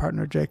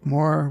partner Jake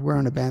Moore were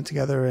in a band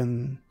together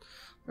in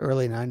the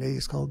early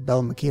 90s called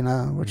Bell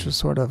McKenna, which is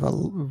sort of a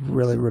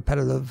really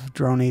repetitive,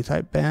 drony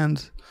type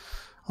band,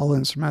 all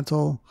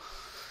instrumental.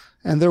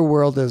 And their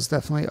world is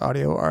definitely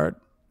audio art.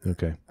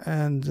 Okay.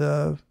 And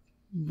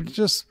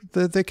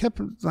they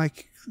kept,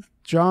 like,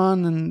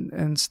 John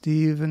and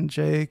Steve and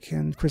Jake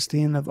and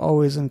Christine have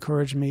always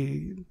encouraged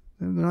me.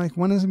 They're like,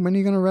 when are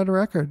you going to write a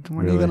record?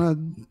 When are you going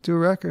to do a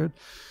record?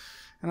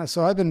 And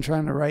so I've been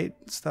trying to write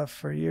stuff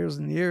for years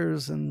and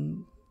years.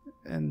 And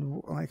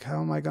like, how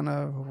am I going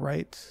to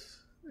write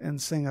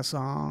and sing a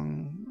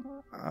song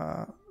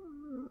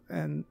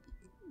and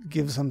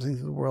give something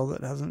to the world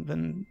that hasn't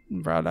been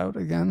brought out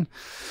again?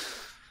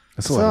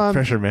 That's a lot of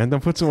pressure, man.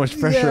 Don't put so much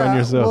pressure on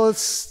yourself. Well,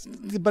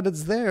 but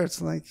it's there.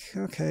 It's like,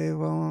 okay,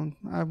 well,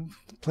 I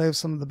play with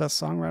some of the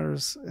best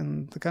songwriters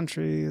in the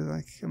country.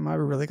 Like, am I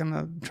really going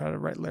to try to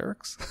write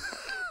lyrics?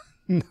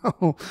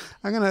 No,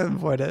 I'm going to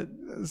avoid it.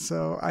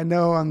 So I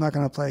know I'm not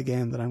going to play a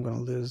game that I'm going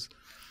to lose.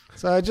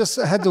 So I just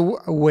had to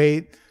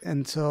wait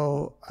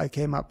until I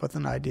came up with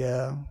an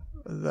idea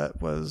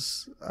that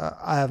was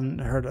I haven't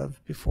heard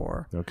of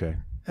before. Okay.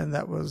 And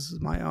that was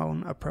my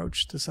own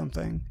approach to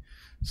something.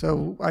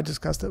 So I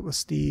discussed it with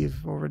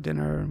Steve over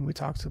dinner, and we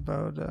talked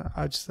about,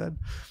 I just said,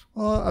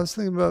 well, I was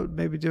thinking about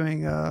maybe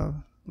doing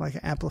like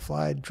an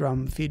amplified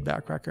drum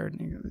feedback record.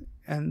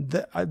 And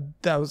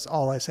that was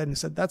all I said. And he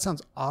said, that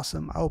sounds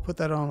awesome. I'll put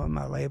that on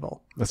my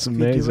label. That's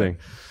amazing.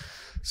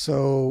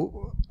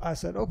 So I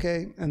said,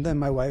 okay. And then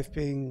my wife,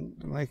 being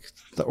like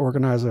the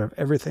organizer of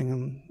everything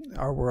in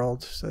our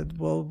world, said,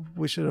 well,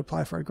 we should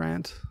apply for a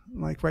grant.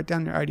 Like, write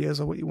down your ideas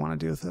of what you want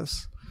to do with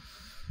this.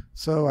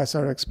 So I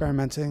started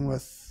experimenting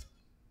with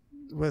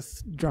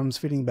drums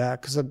feeding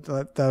back, because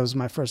that was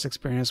my first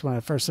experience. When I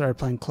first started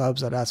playing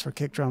clubs, I'd ask for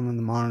kick drum in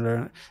the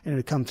monitor, and it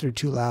would come through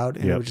too loud,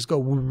 and it would just go.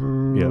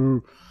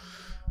 Yep.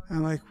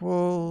 I'm like,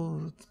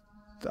 well,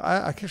 I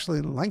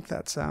actually like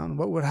that sound.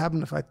 What would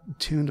happen if I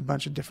tuned a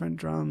bunch of different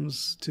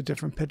drums to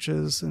different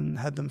pitches and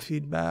had them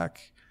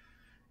feedback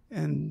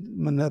and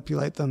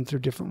manipulate them through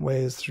different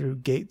ways, through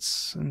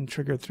gates and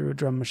trigger through a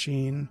drum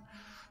machine,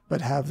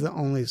 but have the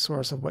only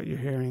source of what you're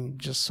hearing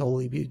just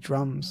solely be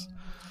drums?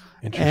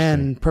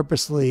 And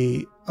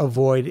purposely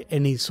avoid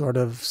any sort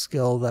of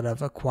skill that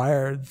I've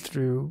acquired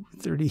through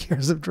 30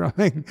 years of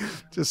drumming.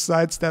 Just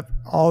sidestep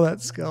all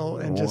that skill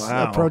and just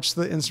approach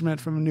the instrument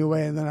from a new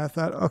way. And then I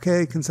thought,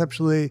 okay,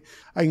 conceptually,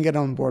 I can get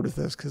on board with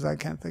this, because I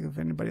can't think of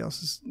anybody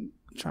else is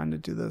trying to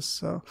do this.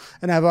 So,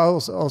 and I've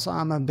also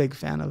I'm a big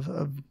fan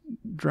of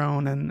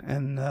drone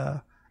and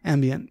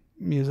ambient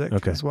music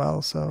as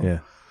well. So,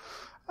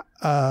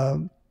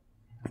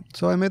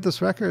 so I made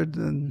this record,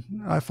 and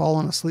I've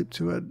fallen asleep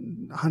to it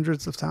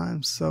hundreds of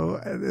times.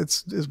 So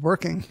it's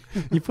working.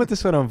 You put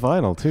this one on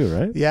vinyl too,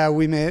 right? Yeah,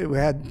 we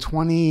had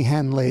 20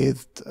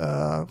 hand-lathed,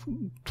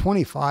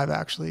 25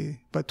 actually,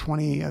 but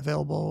 20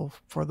 available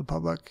for the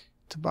public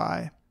to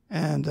buy.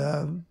 And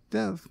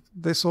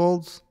they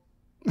sold.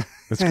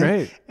 That's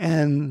great.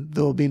 And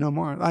there will be no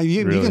more.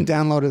 You can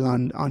download it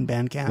on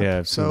Bandcamp.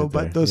 Yeah,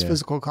 but those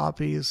physical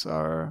copies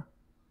are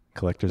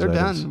collector's items.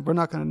 items. Done. We're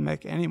not going to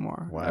make any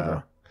more. Wow.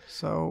 Ever.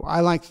 So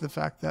I like the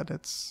fact that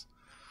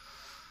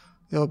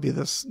it'll be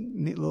this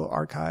neat little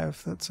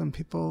archive that some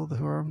people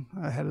who are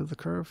ahead of the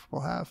curve will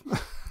have.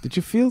 Did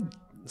you feel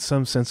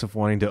some sense of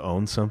wanting to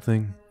own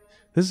something?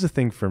 This is a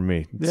thing for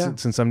me. Yeah.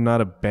 Since I'm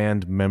not a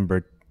band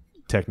member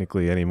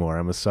technically anymore,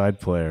 I'm a side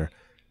player.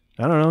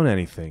 I don't own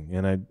anything,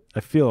 and I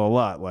feel a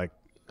lot like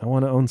I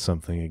want to own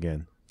something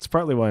again. It's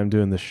partly why I'm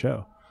doing this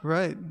show.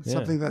 Right. Yeah.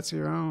 Something that's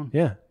your own.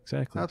 Yeah,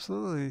 exactly.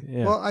 Absolutely.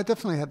 Yeah. Well, I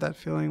definitely had that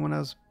feeling when I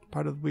was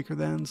part of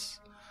Weakerthans.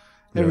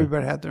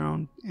 Everybody had their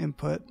own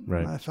input.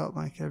 Right. I felt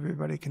like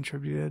everybody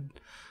contributed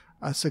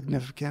a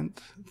significant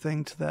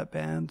thing to that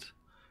band.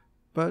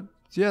 But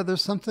yeah,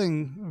 there's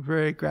something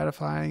very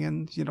gratifying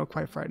and,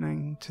 quite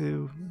frightening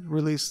to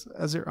release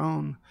as your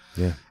own.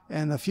 Yeah.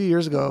 And a few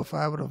years ago, if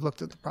I would have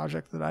looked at the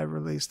project that I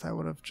released, I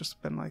would have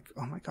just been like,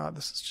 oh my God,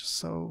 this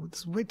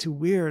is way too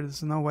weird.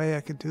 There's no way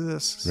I could do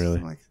this. Really?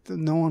 Like,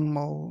 no one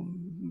will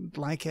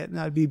like it. And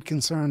I'd be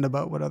concerned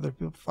about what other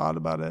people thought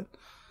about it.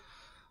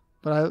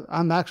 But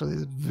I'm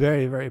actually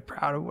very, very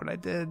proud of what I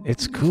did.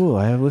 It's cool.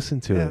 I have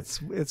listened to it.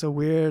 It's a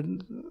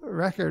weird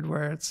record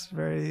where it's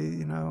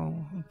very,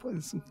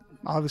 it's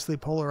obviously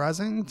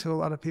polarizing to a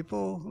lot of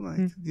people.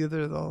 Like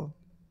either they'll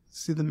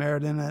see the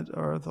merit in it,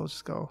 or they'll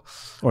just go,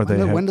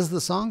 when does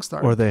the song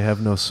start? Or they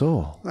have no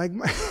soul. Like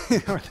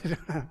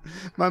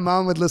my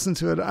mom would listen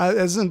to it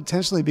as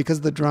intentionally,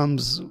 because the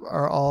drums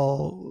are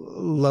all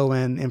low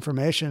end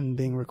information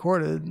being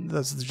recorded.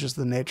 That's just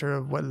the nature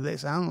of what they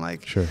sound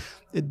like. Sure.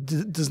 It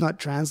does not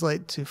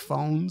translate to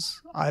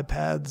phones,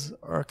 iPads,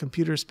 or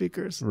computer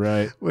speakers.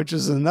 Right. Which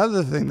is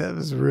another thing that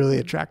was really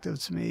attractive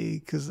to me,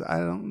 because I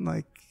don't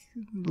like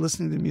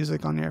listening to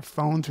music on your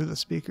phone through the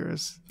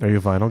speakers. Are you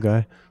a vinyl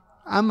guy?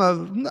 I'm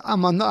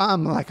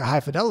like a high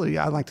fidelity.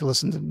 I like to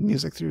listen to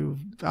music through.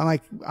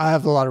 I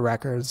have a lot of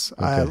records.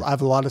 Okay. I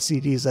have a lot of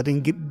CDs. I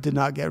did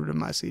not get rid of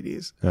my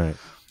CDs. All right.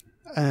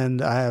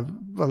 And I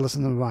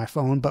listen to my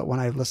phone, but when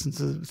I listen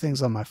to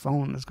things on my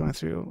phone, it's going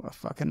through a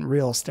fucking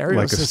real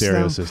stereo system. Like a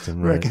stereo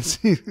system, where right. I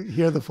can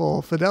hear the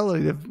full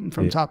fidelity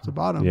from top to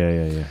bottom.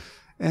 Yeah.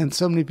 And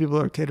so many people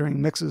are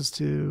catering mixes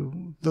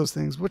to those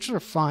things, which are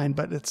fine,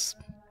 but it's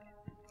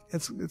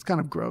kind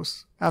of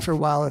gross. After a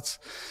while, it's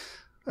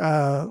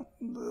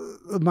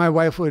my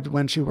wife would,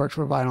 when she worked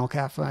for Vinyl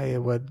Cafe,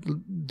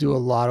 would do a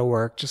lot of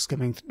work just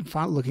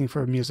looking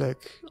for music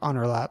on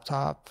her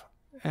laptop.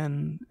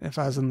 And if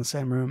I was in the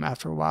same room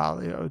after a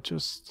while,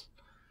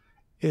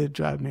 it'd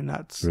drive me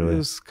nuts. Really? It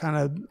was kind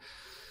of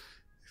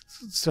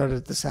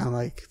started to sound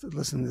like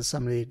listening to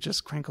somebody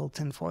just crinkle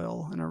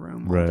tinfoil in a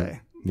room all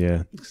day.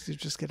 Yeah. Because you're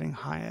just getting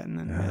high end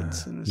and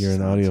mids. And you're an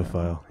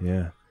audiophile.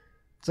 Yeah.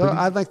 So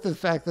I like the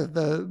fact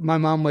that my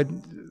mom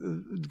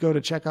would go to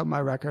check out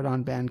my record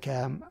on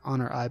Bandcamp on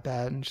her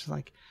iPad, and she's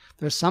like,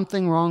 "There's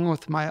something wrong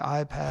with my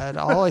iPad.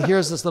 All I hear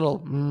is this little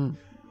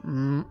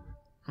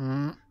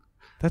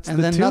That's and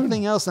the then tune.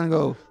 nothing else." And I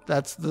go,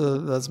 "That's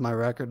my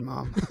record,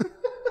 Mom."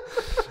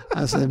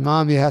 I said,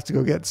 "Mom, you have to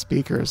go get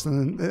speakers,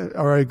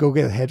 or go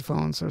get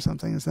headphones or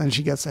something." And then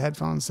she gets the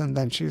headphones, and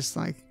then she's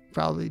like,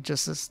 probably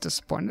just as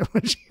disappointed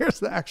when she hears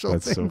the actual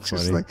thing. So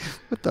She's like,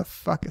 "What the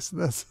fuck is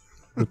this?"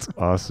 That's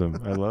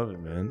awesome. I love it,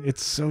 man.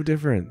 It's so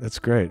different. That's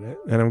great.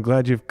 And I'm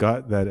glad you've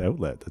got that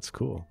outlet. That's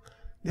cool.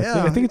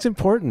 Yeah. I think it's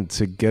important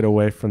to get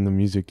away from the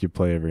music you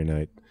play every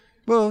night.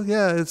 Well,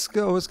 yeah, it's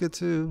always good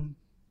to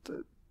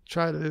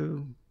try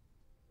to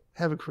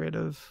have a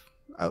creative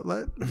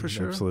outlet, for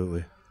sure.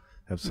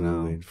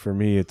 Absolutely. For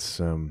me, it's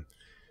I'm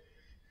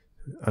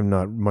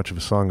not much of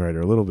a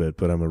songwriter, a little bit,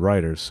 but I'm a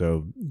writer.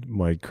 So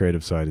my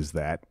creative side is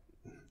that.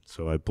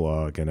 So I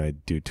blog and I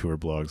do tour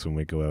blogs when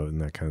we go out and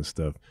that kind of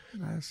stuff.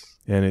 Nice.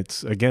 And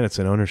it's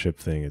an ownership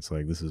thing. It's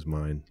like, this is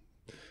mine.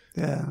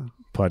 Yeah.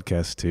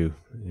 Podcasts too.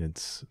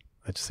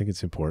 I just think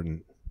it's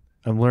important.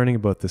 I'm learning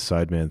about this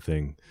sideman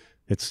thing.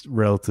 It's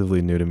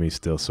relatively new to me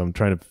still, so I'm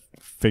trying to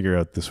figure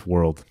out this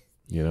world,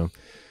 you know.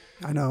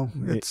 I know.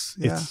 It's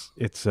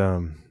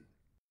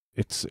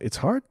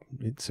hard.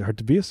 It's hard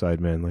to be a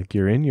sideman. Like,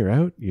 you're in, you're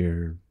out,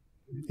 you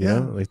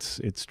know,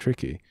 it's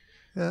tricky.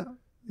 Yeah.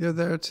 You're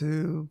there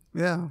to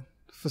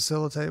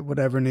facilitate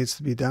whatever needs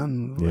to be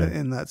done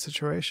in that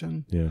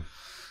situation. Yeah.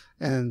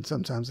 And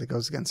sometimes it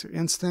goes against your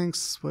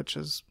instincts, which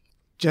is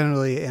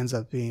generally ends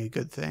up being a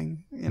good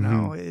thing. You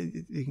know,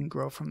 you can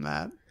grow from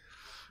that.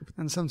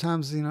 And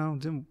sometimes, you know,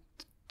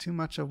 too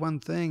much of one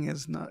thing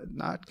is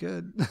not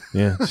good.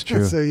 Yeah, it's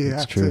true. So you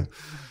have to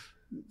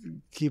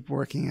keep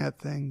working at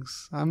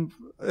things.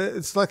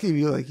 It's lucky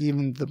you, like,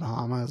 even the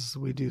Bahamas,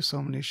 we do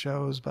so many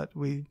shows, but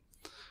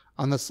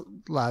on this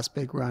last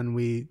big run,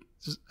 we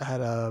just had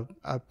a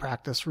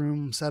practice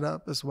room set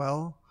up as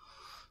well.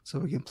 So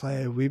we can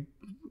play. We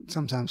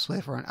sometimes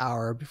play for an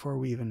hour before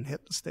we even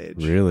hit the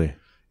stage. Really?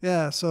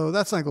 Yeah. So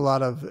that's like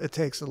it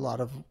takes a lot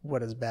of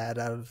what is bad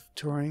out of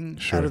touring,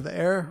 out of the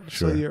air.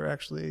 Sure. So you're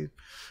actually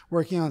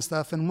working on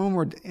stuff. And when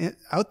we're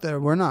out there,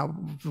 we're not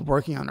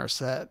working on our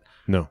set.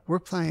 No. We're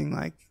playing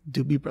like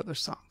Doobie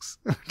Brothers songs.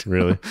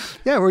 Really?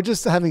 Yeah, we're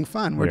just having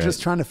fun. We're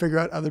just trying to figure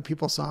out other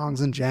people's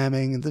songs and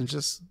jamming and then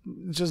just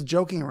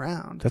joking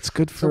around. That's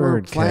good for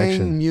we're playing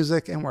connection.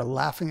 music and we're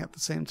laughing at the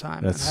same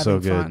time. That's and so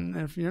having good. fun.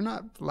 And if you're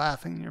not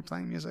laughing and you're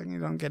playing music and you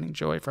don't getting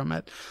joy from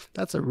it,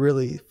 that's a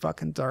really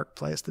fucking dark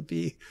place to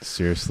be.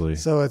 Seriously.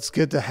 So it's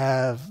good to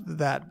have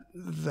that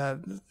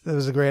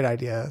was a great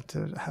idea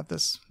to have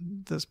this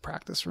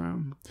practice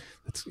room.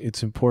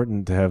 It's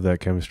important to have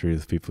that chemistry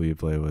with people you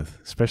play with,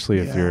 especially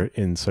if you're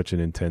in such an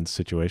intense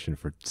situation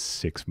for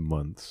 6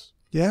 months.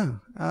 Yeah,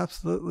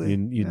 absolutely.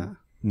 You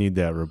need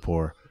that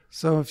rapport.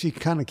 So if you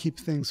kind of keep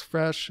things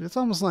fresh, it's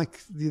almost like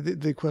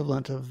the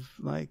equivalent of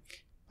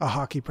like a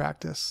hockey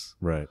practice.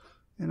 Right.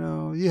 You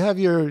know, you have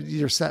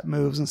your set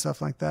moves and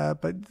stuff like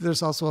that, but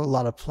there's also a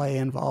lot of play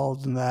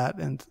involved in that,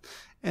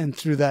 and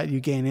through that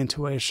you gain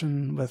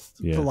intuition with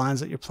the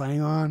lines that you're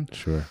playing on.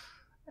 Sure.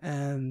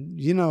 And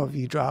you know, if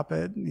you drop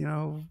it, you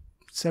know,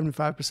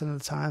 75% of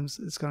the times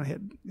it's going to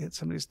hit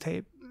somebody's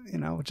tape. You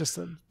know, just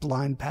a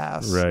blind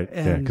pass. Right.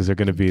 And because they're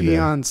going to be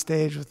there on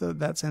stage with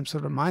that same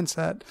sort of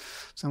mindset.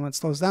 Someone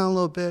slows down a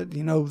little bit,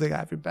 you know, they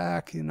got your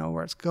back, you know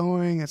where it's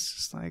going. It's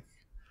just like,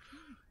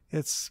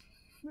 it's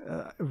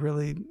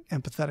really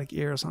empathetic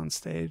ears on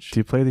stage.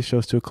 Do you play these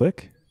shows to a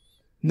click?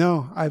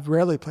 No, I've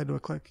rarely played to a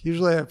click.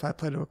 Usually if I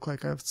play to a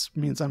click, it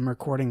means I'm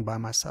recording by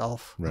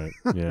myself. Right.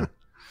 Yeah.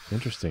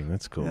 Interesting.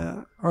 That's cool.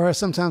 Yeah. Or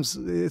sometimes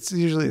it's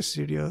usually a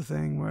studio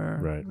thing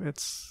where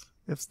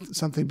if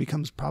something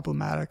becomes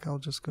problematic, I'll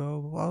just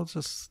go, well, I'll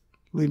just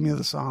leave me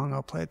the song.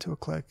 I'll play it to a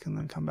click and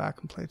then come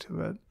back and play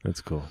to it. That's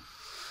cool.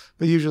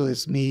 But usually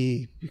it's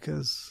me,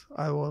 because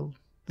I will,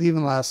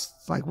 even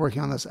like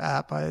working on this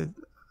app, I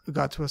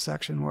got to a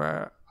section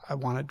where I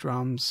wanted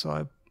drums. So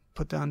I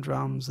put down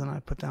drums and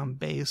I put down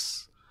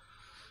bass,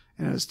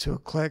 and it was to a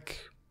click.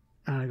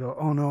 And I go,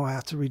 oh no, I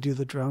have to redo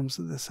the drums.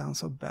 This sounds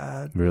so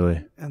bad.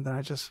 Really? And then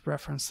I just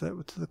referenced it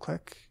to the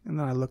click. And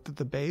then I looked at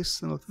the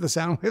bass and looked at the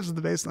sound waves of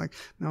the bass and like,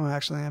 no,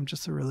 actually, I'm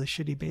just a really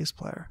shitty bass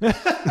player.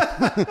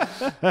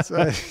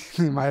 So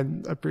my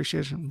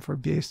appreciation for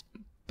bass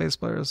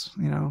players,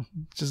 you know,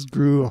 just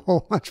grew a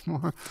whole much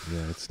more.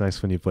 Yeah, it's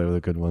nice when you play with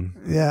a good one.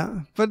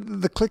 Yeah.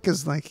 But the click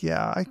is like,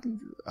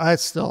 I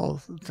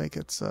still think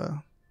it's,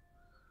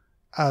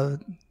 I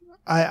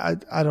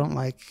don't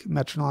like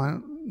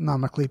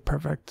metronomically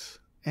perfect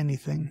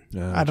anything.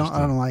 I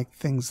don't like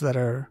things that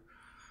are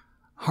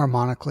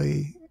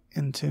harmonically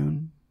in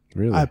tune.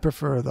 Really? I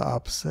prefer the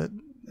opposite.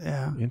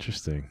 Yeah.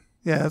 Interesting.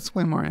 Yeah, it's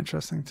way more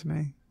interesting to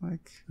me.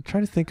 Like, I'm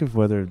trying to think of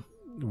whether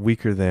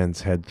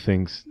Weakerthans had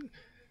things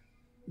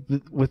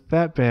with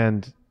that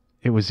band.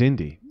 It was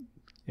indie,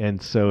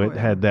 and so it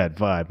had that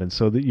vibe, and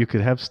so that you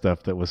could have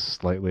stuff that was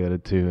slightly out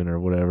of tune or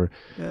whatever.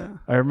 Yeah.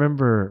 I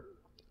remember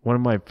one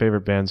of my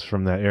favorite bands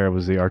from that era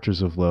was the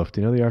Archers of Loaf. Do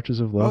you know the Archers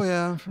of Loaf? Oh,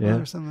 yeah. I'm familiar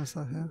with some of that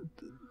stuff, yeah.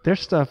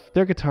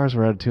 Their guitars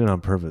were out of tune on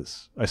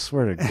purpose. I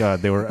swear to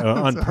God, they were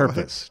on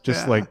purpose.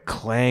 Just like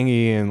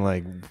clangy and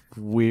like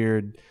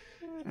weird.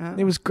 Yeah.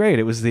 It was great.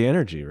 It was the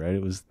energy, right?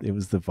 It was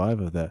the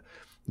vibe of that.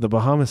 The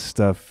Bahamas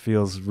stuff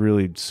feels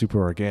really super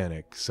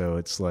organic. So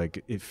it's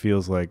like, it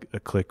feels like a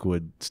click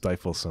would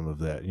stifle some of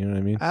that. You know what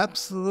I mean?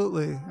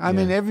 Absolutely. I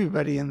mean,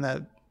 everybody in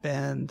that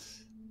band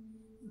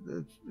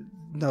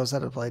knows how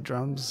to play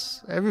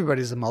drums.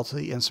 Everybody's a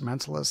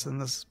multi-instrumentalist in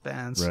this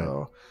band,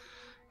 so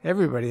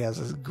everybody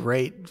has a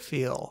great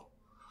feel.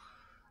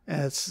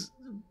 And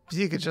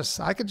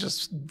I could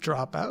just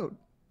drop out.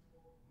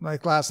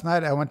 Like last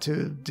night, I went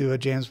to do a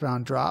James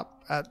Brown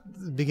drop at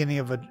the beginning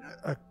of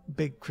a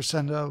big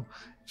crescendo,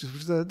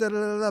 just to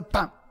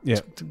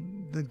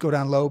go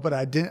down low. But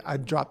I didn't. I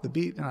dropped the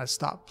beat and I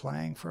stopped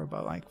playing for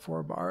about like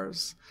 4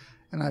 bars,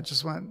 and I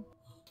just went.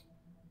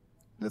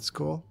 that's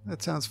cool.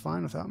 That sounds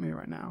fine without me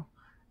right now.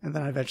 And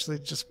then I eventually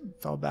just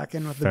fell back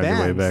in with the Found your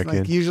way band. back Like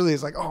in. usually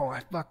it's like, oh,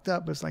 I fucked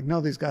up. But it's like,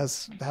 no, these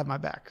guys have my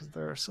back because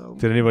they're so.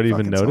 Did anybody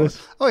even fucking solid.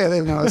 notice? Oh yeah,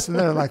 they noticed, and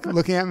they're like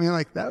looking at me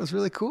like that was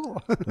really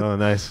cool. Oh,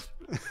 nice.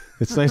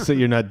 It's nice that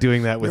you're not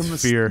doing that with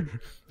fear.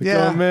 Like,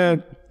 Yeah. oh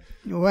man.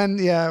 when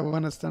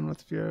it's done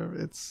with fear,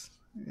 it's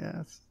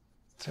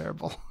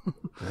terrible.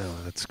 Oh,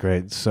 that's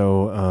great.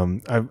 So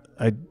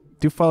I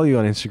do follow you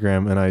on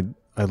Instagram, and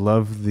I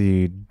love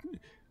the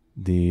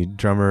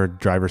drummer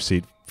driver's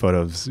seat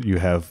photos you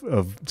have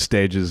of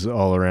stages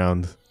all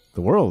around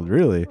the world,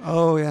 really.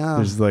 Oh yeah.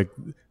 There's like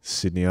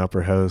Sydney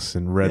Opera House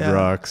and Red Yeah.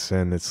 Rocks,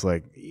 and it's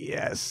like,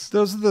 yes.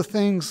 Those are the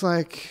things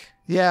like,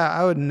 yeah,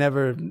 I would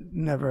never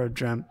have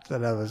dreamt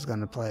that I was going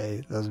to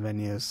play those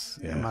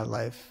venues in my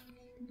life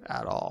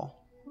at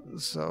all.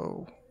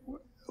 So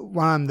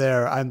when I'm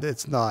there,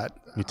 it's not,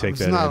 You take it's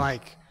that not in.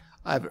 like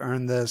I've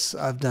earned this.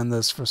 I've done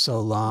this for so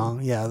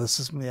long. Yeah,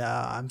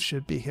 I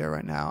should be here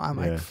right now. I'm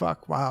Yeah. like,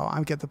 fuck, wow,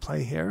 I get to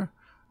play here.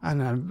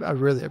 And I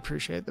really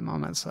appreciate the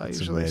moment. So I That's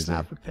usually amazing.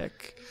 snap a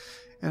pic.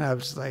 And I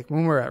was like,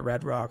 when we're at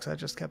Red Rocks, I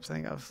just kept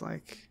thinking of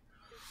like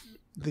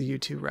the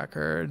U2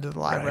 record, the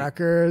live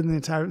record, and the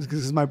entire,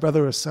 because my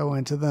brother was so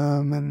into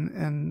them,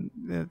 and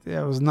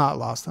it was not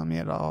lost on me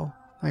at all.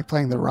 Like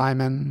playing the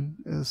Ryman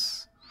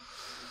is.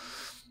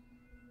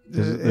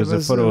 There's a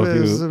photo of you. It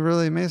was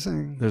really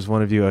amazing. There's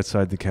one of you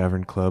outside the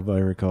Cavern Club, I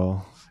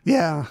recall.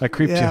 Yeah. I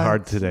creeped you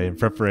hard today in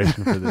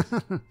preparation for this.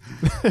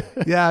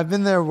 Yeah, I've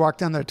been there, walked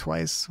down there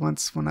twice.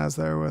 Once when I was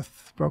there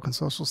with Broken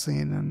Social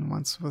Scene, and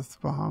once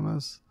with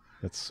Bahamas.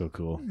 That's so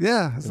cool.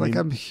 Yeah, it's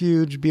I'm a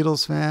huge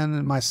Beatles fan,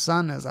 and my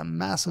son is a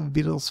massive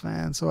Beatles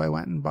fan, so I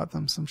went and bought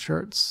them some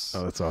shirts.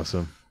 Oh, that's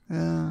awesome.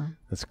 Yeah.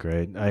 That's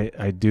great.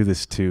 I do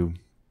this too.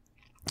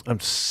 I'm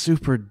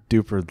super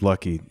duper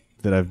lucky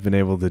that I've been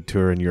able to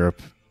tour in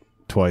Europe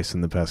twice in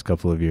the past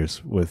couple of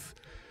years with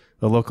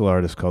a local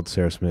artist called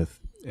Sarah Smith.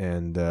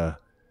 And,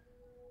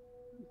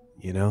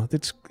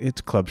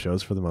 it's club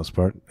shows for the most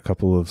part, a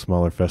couple of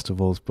smaller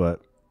festivals,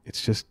 but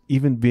it's just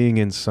even being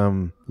in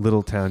some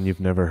little town you've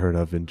never heard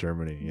of in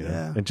Germany,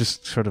 Yeah. and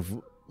just sort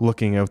of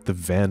looking out the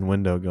van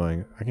window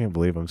going, I can't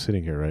believe I'm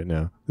sitting here right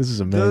now. This is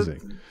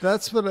amazing.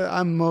 That's what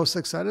I'm most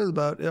excited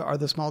about are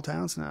the small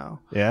towns now.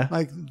 Yeah.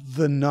 Like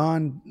the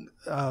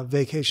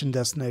non-vacation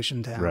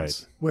destination towns.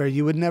 Right. Where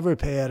you would never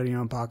pay out of your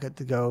own pocket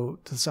to go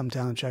to some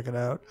town and check it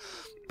out.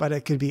 But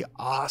it could be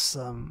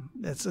awesome.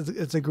 It's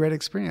a great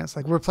experience.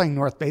 Like we're playing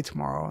North Bay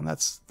tomorrow, and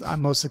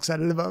I'm most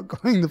excited about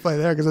going to play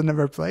there because I've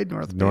never played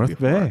North Bay before.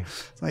 Bay.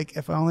 It's like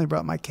if I only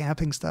brought my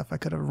camping stuff, I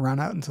could have run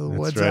out into the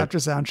woods right. after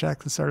sound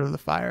check and started the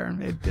fire and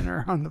made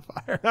dinner on the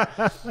fire.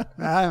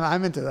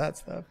 I'm into that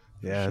stuff.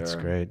 Yeah, sure. it's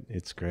great.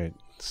 It's great.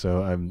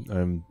 So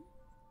I'm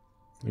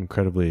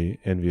incredibly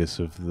envious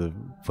of the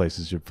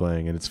places you're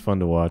playing, and it's fun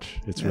to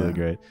watch. It's really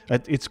great.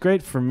 It's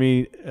great for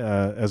me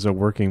as a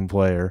working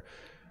player.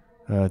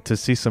 To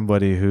see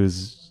somebody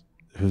who's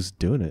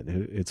doing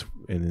it,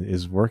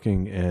 is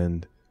working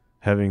and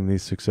having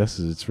these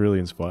successes, it's really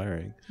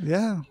inspiring.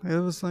 Yeah, it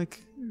was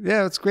like,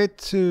 it's great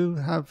to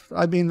have.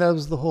 I mean, that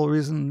was the whole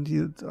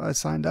reason I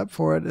signed up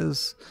for it,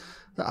 is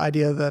the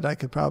idea that I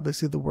could probably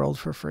see the world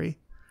for free.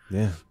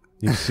 Yeah,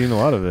 you've seen a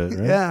lot of it,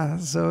 right? Yeah,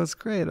 so it's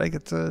great. I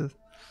get to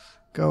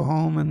go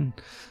home, and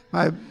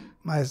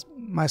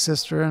my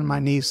sister and my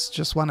niece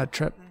just won a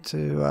trip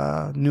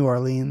to New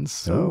Orleans.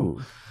 So.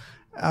 Oh.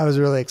 I was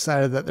really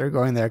excited that they're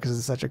going there because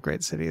it's such a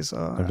great city.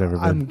 So I've never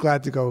been. I'm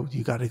glad to go.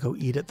 You got to go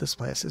eat at this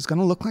place. It's going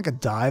to look like a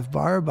dive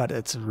bar, but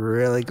it's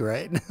really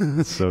great. So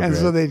and great.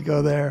 so they'd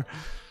go there.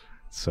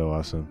 So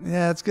awesome.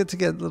 Yeah, it's good to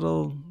get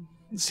little.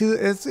 See,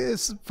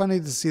 it's funny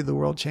to see the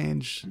world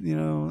change.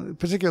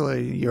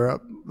 Particularly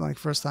Europe. Like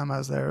first time I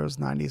was there, it was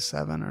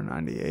 97 or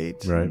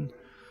 98. Right.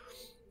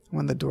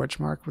 When the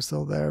Deutschmark was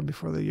still there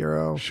before the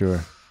euro.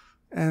 Sure.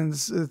 And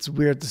it's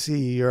weird to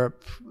see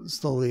Europe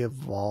slowly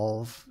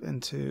evolve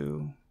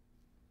into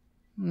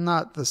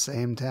not the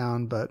same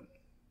town, but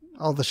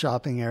all the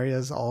shopping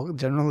areas all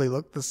generally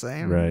look the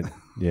same. Right.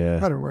 Yeah. No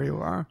matter where you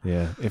are.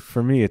 Yeah.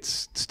 For me,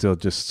 it's still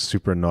just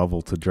super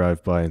novel to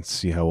drive by and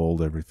see how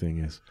old everything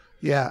is.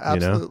 Yeah,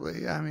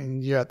 absolutely. I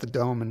mean, you're at the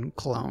Dome in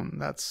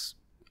Cologne.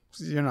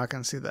 You're not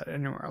going to see that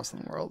anywhere else in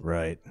the world.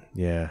 Right.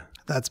 Yeah.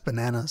 That's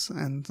bananas.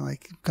 And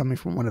like coming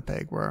from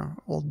Winnipeg, where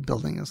old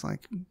building is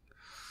like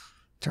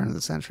turn of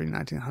the century,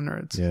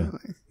 1900s. Yeah.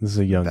 Like, This is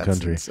a young that's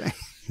country. insane.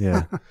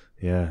 Yeah.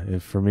 Yeah.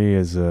 And for me,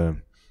 it's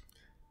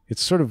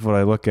sort of what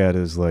I look at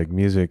as like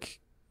music.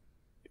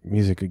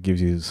 It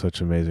gives you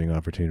such amazing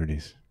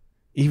opportunities.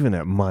 Even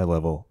at my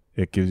level,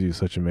 it gives you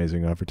such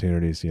amazing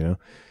opportunities, Yeah.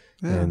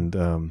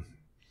 And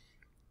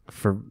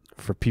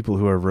for people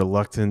who are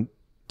reluctant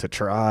to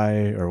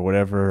try or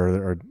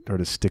whatever, or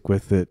to stick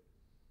with it,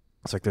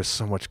 it's like there's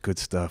so much good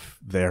stuff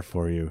there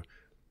for you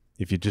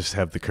if you just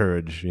have the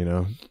courage,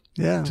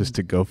 Yeah. just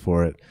to go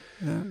for it.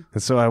 Yeah.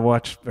 And so I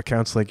watch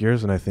accounts like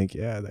yours and I think,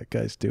 yeah, that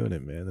guy's doing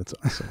it, man. That's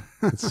awesome.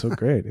 It's so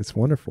great. It's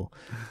wonderful.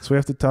 So we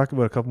have to talk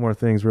about a couple more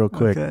things real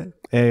quick.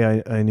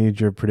 Okay. I need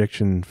your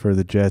prediction for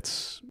the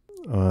Jets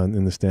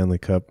in the Stanley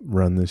Cup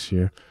run this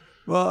year.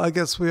 Well, I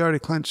guess we already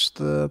clinched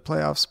the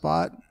playoff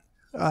spot.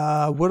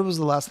 What was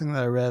the last thing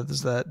that I read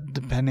is that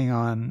depending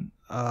on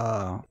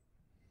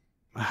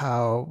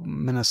how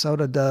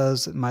Minnesota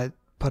does, it might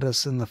put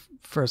us in the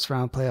first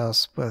round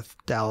playoffs with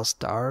Dallas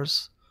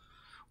Stars,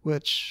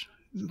 which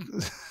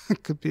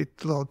could be a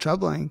little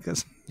troubling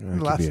because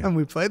the last time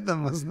we played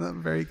them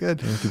wasn't very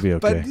good. It could be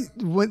okay.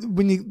 But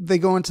when they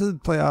go into the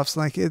playoffs,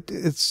 like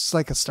it's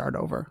like a start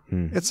over.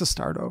 It's a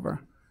start over.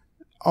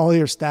 All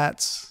your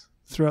stats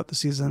throughout the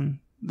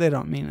season, they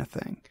don't mean a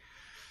thing.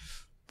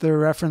 They're a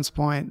reference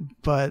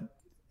point, but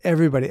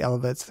everybody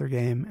elevates their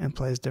game and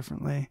plays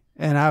differently.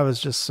 And I was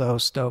just so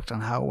stoked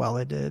on how well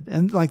I did.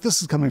 And like,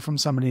 this is coming from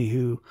somebody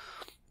who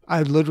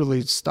I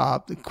literally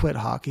quit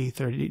hockey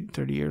 30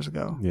 years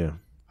ago. Yeah.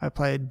 I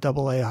played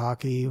AA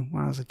hockey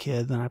when I was a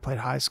kid. Then I played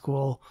high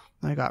school.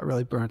 And I got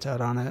really burnt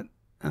out on it.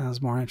 And I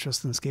was more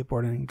interested in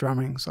skateboarding and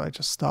drumming. So I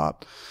just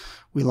stopped.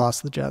 We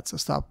lost the Jets. I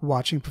stopped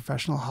watching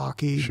professional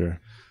hockey. Sure.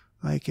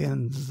 Like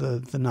in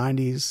the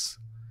 90s.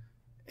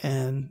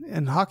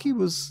 And hockey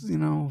was, you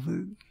know,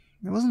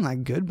 it wasn't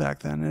that good back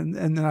then.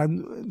 And then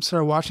I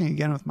started watching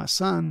again with my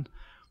son.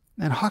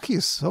 And hockey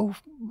is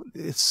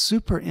it's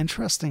super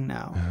interesting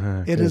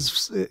now. It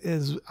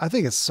is, I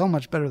think it's so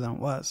much better than it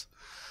was.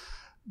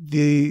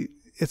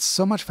 It's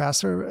so much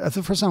faster.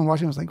 The first time I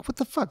watching, I was like, what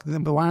the fuck?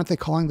 But why aren't they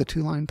calling the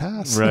 2-line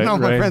pass? Right,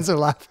 My friends are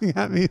laughing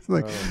at me. It's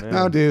like,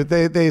 no, dude,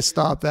 they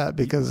stopped that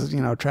because,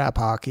 you know, trap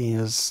hockey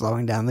is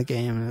slowing down the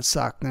game and it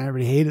sucked and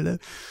everybody hated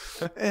it.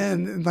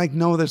 And like,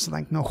 no, there's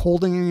like no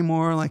holding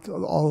anymore. Like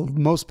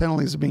most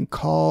penalties are being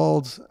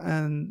called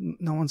and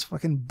no one's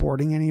fucking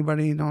boarding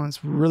anybody. No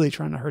one's really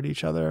trying to hurt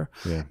each other.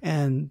 Yeah.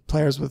 And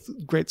players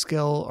with great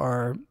skill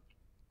are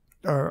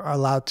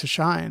allowed to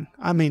shine.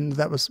 I mean,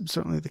 that was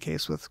certainly the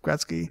case with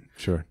Gretzky.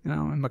 Sure. You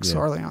know, and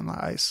McSorley on the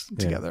ice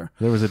together.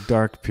 There was a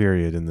dark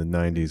period in the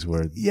 90s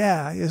where...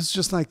 Yeah, it's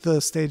just like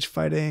the stage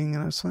fighting.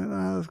 And I was like,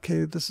 oh,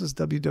 okay, this is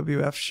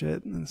WWF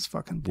shit. And it's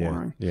fucking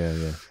boring.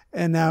 Yeah.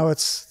 And now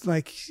it's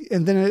like...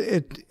 And then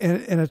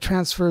it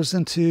transfers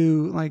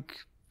into like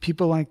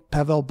people like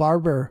Pavel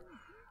Barber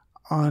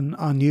on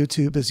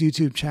YouTube, his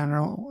YouTube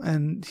channel,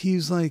 and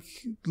he's like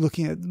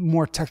looking at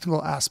more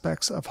technical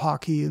aspects of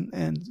hockey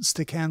and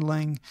stick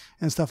handling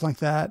and stuff like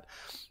that,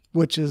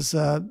 which is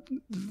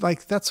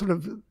like that sort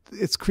of,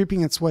 it's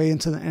creeping its way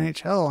into the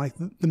NHL, like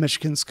the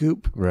Michigan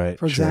Scoop, right?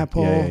 For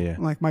example,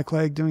 like Mike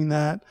Legg doing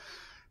that.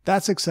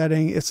 That's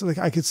exciting. It's like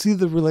I could see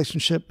the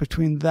relationship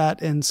between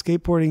that and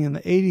skateboarding in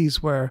the 80s,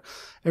 where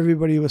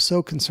everybody was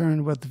so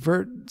concerned with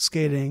vert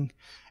skating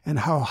and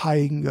how high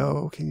you can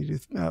go. Can you do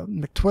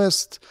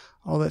McTwist?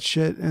 All that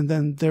shit. And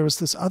then there was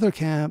this other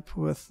camp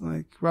with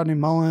like Rodney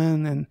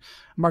Mullen and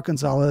Mark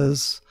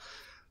Gonzalez,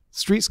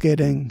 street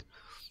skating,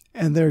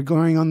 and they're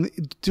going on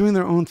doing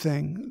their own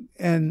thing.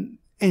 And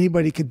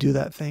anybody could do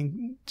that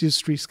thing, do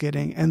street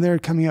skating. And they're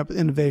coming up with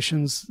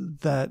innovations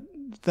that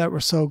were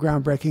so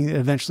groundbreaking it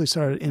eventually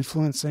started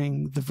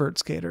influencing the vert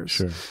skaters.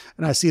 Sure.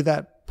 And I see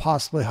that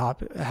possibly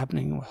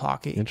happening with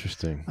hockey.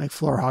 Interesting. Like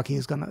floor hockey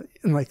is gonna,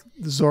 and like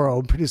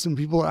Zorro, pretty soon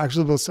people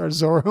actually will start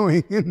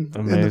Zorroing in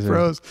the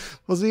pros.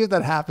 We'll see if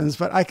that happens,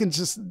 but I can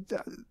just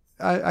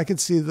I could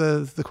see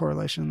the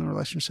correlation, the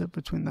relationship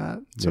between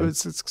that. So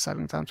it's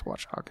exciting time to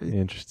watch hockey.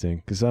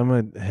 Interesting, because I'm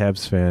a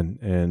Habs fan,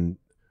 and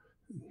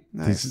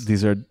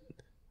these are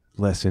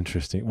less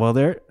interesting.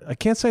 Well, I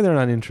can't say they're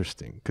not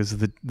interesting because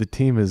the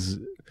team is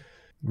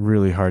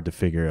really hard to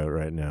figure out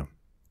right now.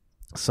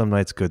 Some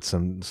nights good,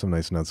 some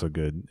nights not so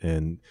good,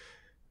 and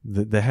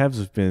the Habs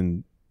have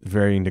been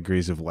varying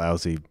degrees of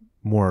lousy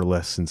more or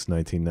less since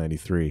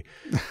 1993,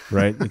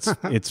 right?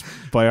 It's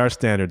by our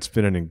standards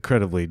been an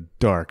incredibly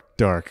dark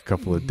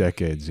couple of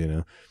decades, you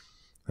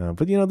know.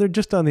 But you know, they're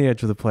just on the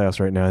edge of the playoffs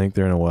right now. I think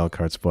they're in a wild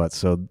card spot,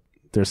 so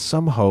there's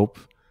some hope.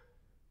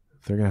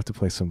 They're gonna have to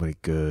play somebody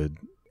good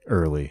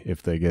early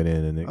if they get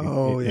in, and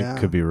it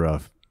could be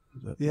rough.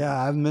 Yeah,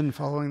 I haven't been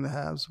following the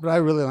Habs, but I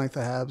really liked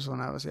the Habs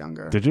when I was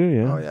younger. Did you?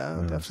 Yeah. Oh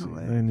yeah,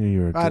 definitely. I knew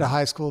you were. I had a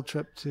high school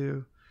trip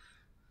to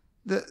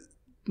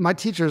my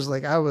teachers.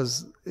 Like I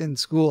was in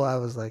school, I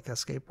was like a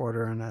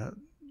skateboarder and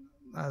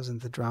I was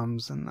into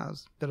drums and I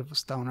was a bit of a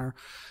stoner.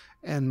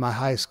 And my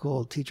high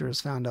school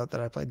teachers found out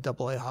that I played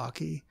AA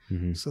hockey.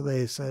 Mm-hmm. So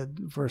they said,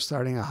 we're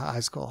starting a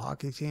high school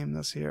hockey team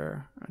this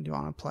year. Do you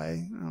want to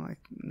play? And I'm like,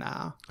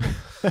 nah.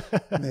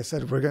 And they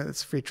said,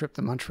 it's a free trip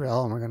to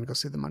Montreal and we're going to go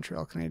see the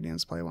Montreal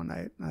Canadiens play one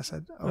night. And I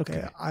said,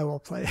 okay. I will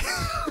play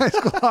high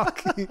school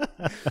hockey.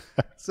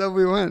 So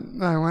we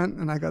went. I went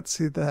and I got to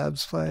see the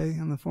Habs play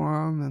in the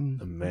Forum.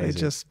 And Amazing. They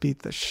just beat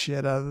the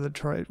shit out of the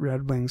Detroit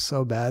Red Wings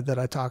so bad that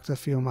I talked a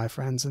few of my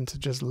friends into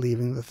just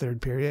leaving the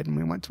third period. And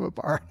we went to a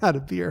bar and had a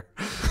beer.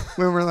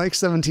 When we're like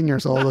 17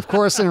 years old. Of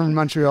course, in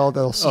Montreal,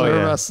 they'll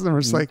serve us. And we're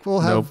just like,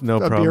 we'll have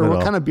no a beer. What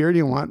all. Kind of beer do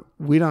you want?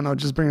 We don't know.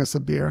 Just bring us a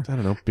beer. I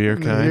don't know. Beer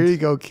kind. Here you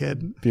go,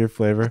 kid. Beer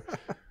flavor.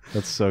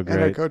 That's so great.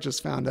 And our coaches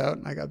found out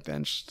and I got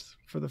benched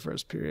for the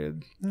first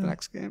period the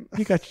next game.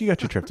 You got your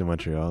trip to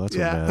Montreal. That's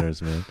what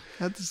matters, man.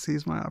 I had to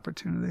seize my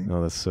opportunity.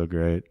 Oh, that's so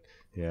great.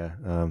 Yeah.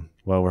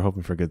 Well, we're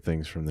hoping for good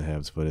things from the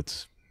Habs,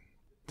 but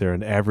they're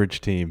an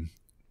average team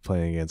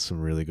playing against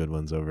some really good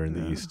ones over in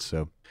the East.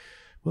 So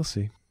we'll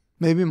see.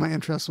 Maybe my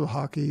interest with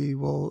hockey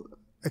will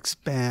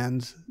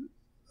expand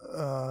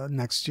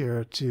next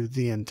year to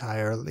the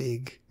entire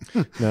league.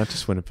 No,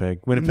 just Winnipeg.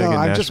 Winnipeg No, and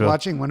I'm Nashville. just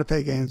watching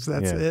Winnipeg games.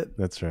 That's it.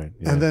 That's right.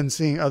 Yeah. And then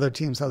seeing other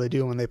teams how they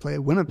do when they play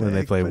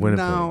Winnipeg.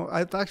 Now,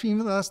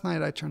 even last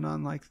night I turned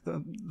on like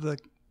the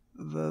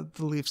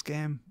Leafs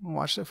game and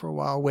watched it for a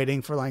while,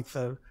 waiting for like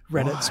the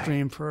Reddit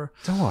stream for.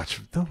 Don't watch.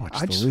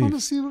 I just want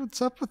to see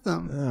what's up with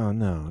them. No.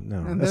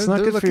 And It's not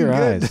good for your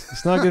eyes.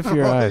 It's not good for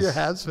your eyes. You're a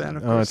Habs fan,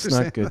 of course. It's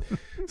not good.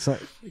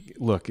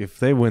 Look, if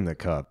they win the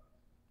cup,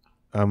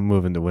 I'm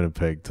moving to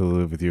Winnipeg to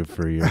live with you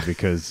for a year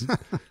because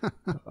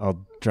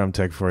I'll drum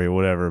tech for you,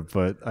 whatever.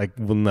 But I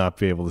will not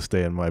be able to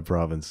stay in my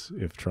province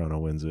if Toronto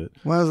wins it.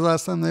 When was the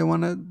last time they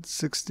won it?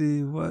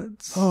 60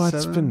 what? Oh,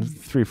 it's been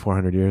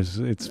 300-400 years.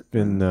 It's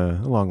been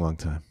a long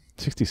time.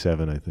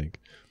 67, I think.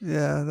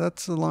 Yeah,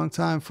 that's a long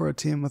time for a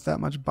team with that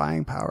much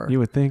buying power. You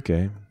would think,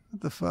 eh?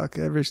 What the fuck?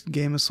 Every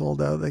game is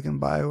sold out. They can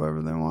buy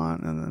whoever they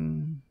want, and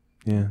then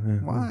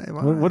why?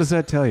 What does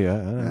that tell you? I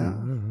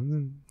don't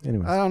know.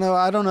 Anyway, I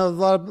don't know. A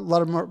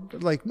lot of more,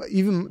 like,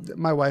 even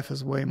my wife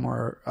is way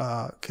more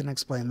can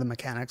explain the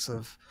mechanics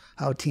of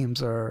how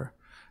teams are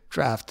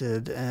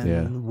drafted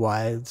and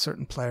why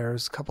certain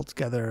players coupled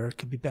together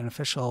could be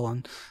beneficial,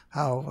 and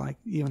how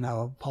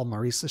how Paul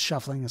Maurice is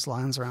shuffling his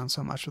lines around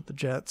so much with the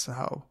Jets,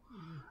 how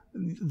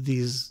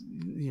these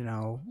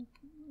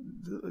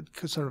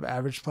sort of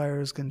average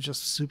players can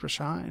just super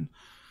shine.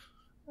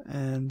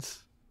 And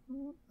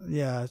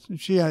yeah,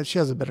 she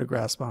has a better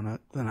grasp on it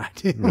than I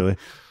do. Really?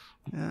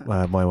 Yeah.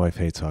 My wife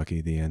hates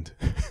hockey. The end.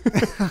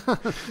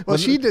 Well,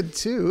 she did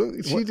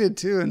too. She did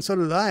too, and so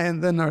did I.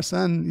 And then our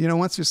son,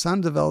 once your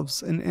son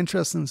develops an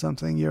interest in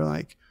something, you're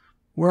like,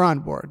 we're on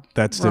board.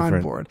 That's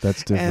different.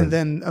 That's different. And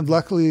then,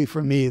 luckily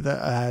for me,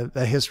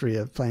 the history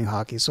of playing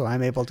hockey, so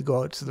I'm able to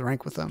go out to the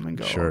rink with them and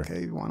go,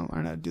 okay, you want to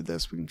learn how to do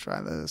this? We can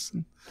try this.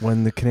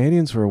 When the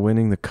Canadians were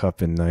winning the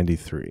cup in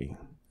 '93,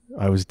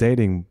 I was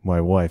dating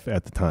my wife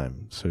at the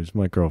time, so she's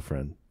my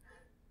girlfriend.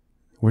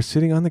 We're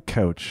sitting on the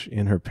couch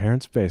in her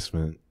parents'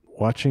 basement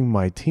watching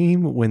my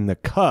team win the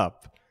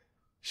cup.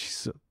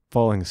 She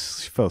fell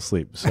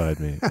asleep beside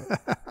me.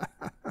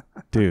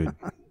 Dude,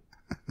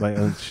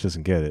 she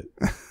doesn't get it,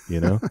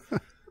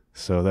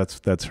 So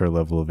that's her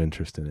level of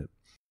interest in it.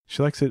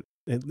 She likes it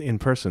in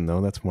person, though.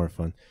 That's more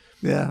fun.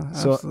 Yeah,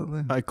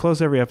 absolutely. So I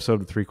close every episode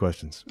with 3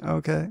 questions.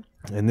 Okay.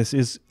 And this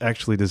is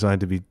actually designed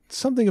to be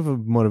something of a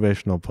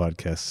motivational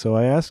podcast. So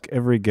I ask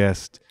every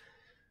guest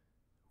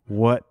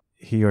what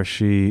he or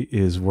she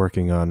is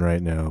working on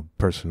right now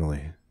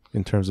personally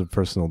in terms of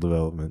personal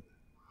development.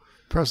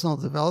 Personal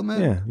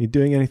development? Yeah. You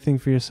doing anything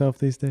for yourself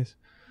these days?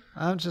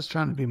 I'm just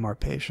trying to be more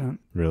patient.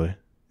 Really?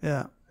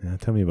 Yeah. Yeah.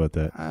 Tell me about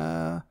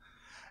that.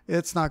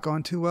 It's not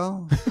going too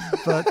well,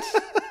 but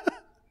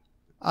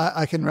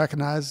I can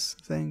recognize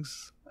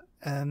things,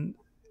 and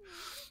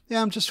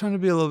I'm just trying to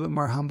be a little bit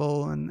more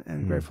humble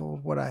and grateful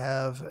for what I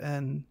have,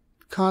 and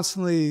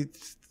constantly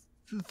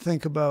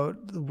think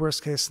about the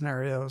worst case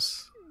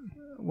scenarios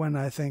when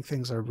I think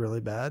things are really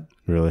bad,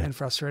 and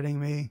frustrating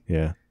me.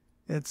 Yeah.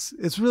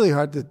 It's really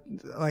hard to,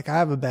 I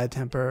have a bad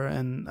temper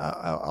and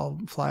I'll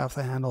fly off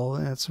the handle,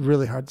 and it's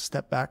really hard to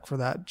step back for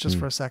that just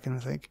for a second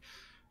and think,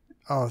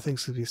 oh,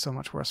 things could be so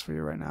much worse for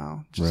you right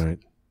now. Just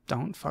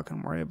don't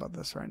fucking worry about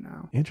this right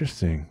now.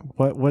 Interesting.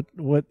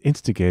 What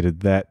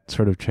instigated that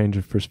sort of change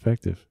of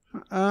perspective?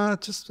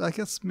 Just, I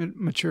guess,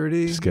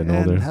 maturity, just getting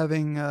and older.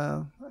 Having,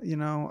 a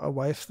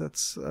wife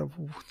that's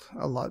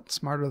a lot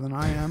smarter than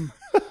I am.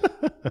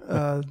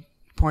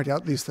 Point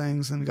out these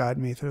things and guide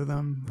me through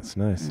them. That's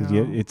nice.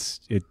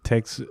 It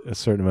takes a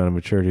certain amount of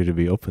maturity to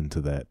be open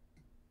to that.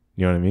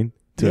 You know what I mean?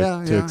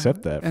 To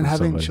accept that. And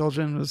having somebody.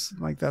 children was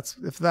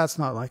if that's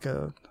not like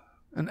an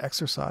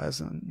exercise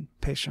in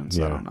patience,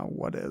 I don't know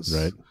what is.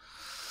 Right.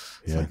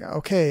 It's like,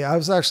 okay, I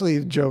was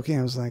actually joking.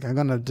 I was like, I'm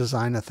going to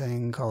design a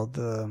thing called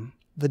the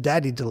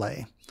daddy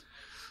delay,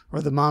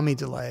 or the mommy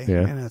delay.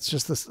 Yeah. And it's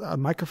just a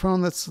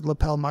microphone that's a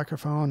lapel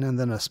microphone, and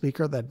then a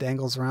speaker that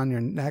dangles around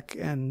your neck,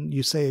 and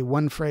you say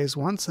one phrase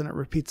once and it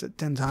repeats it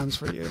 10 times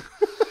for you.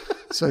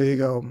 So you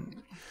go,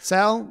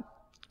 Sal,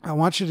 I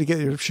want you to get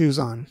your shoes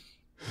on.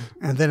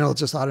 And then it'll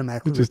just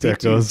automatically repeat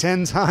to you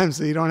 10 times,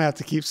 so you don't have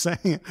to keep saying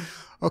it.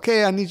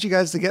 Okay, I need you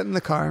guys to get in the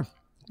car.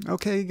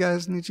 Okay, you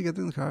guys need you to get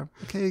in the car.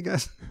 Okay, you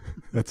guys.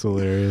 That's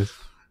hilarious.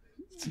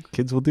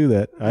 Kids will do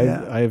that.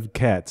 I have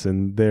cats,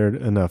 and they're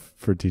enough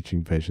for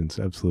teaching patience.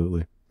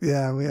 Absolutely.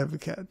 Yeah, we have a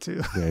cat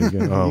too. There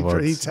you go.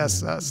 He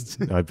tests us.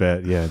 I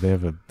bet. Yeah, they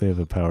have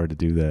a power to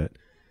do that.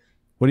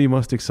 What are you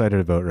most excited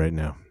about right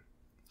now?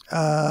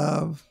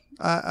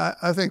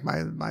 I think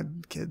my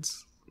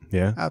kids.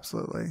 Yeah,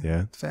 absolutely.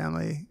 Yeah,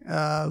 family.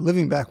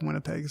 Living back in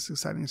Winnipeg is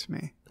exciting to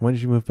me. When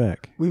did you move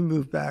back? We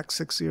moved back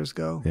 6 years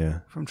ago. Yeah,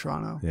 from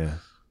Toronto. Yeah.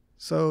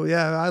 So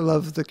I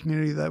love the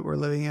community that we're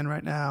living in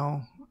right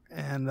now,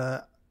 and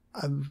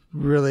I've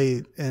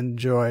really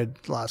enjoyed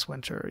last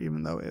winter,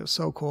 even though it was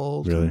so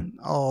cold. Really? And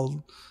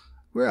all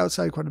we're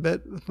outside quite a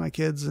bit with my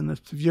kids. And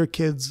if your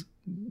kids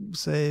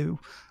say,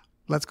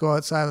 let's go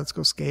outside, let's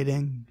go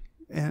skating,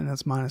 and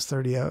it's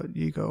 -30 out,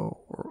 you go,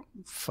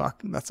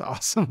 fuck, that's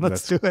awesome.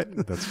 Let's do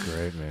it. That's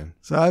great, man.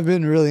 So I've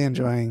been really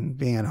enjoying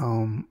being at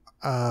home.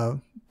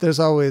 There's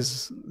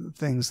always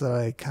things that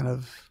I kind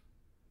of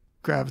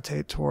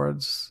gravitate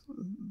towards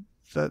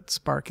that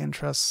spark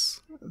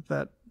interests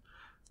that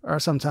are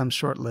sometimes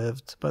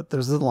short-lived, but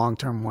there's the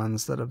long-term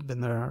ones that have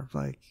been there,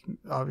 like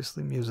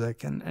obviously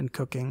music and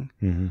cooking.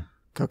 Mm-hmm.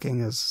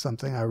 Cooking is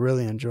something I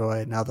really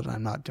enjoy now that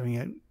I'm not doing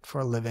it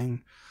for a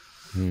living.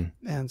 Mm.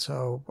 And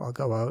so I'll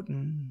go out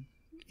and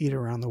eat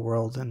around the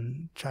world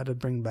and try to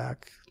bring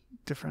back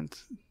different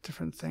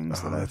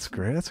things. Oh, that's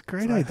great. That's a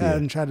great that idea.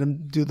 and try to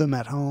do them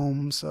at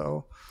home.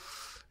 So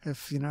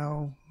if,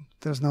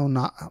 there's no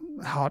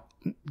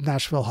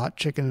Nashville hot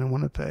chicken in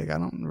Winnipeg, I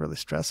don't really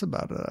stress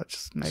about it. I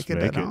just make it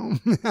at home.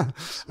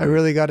 I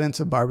really got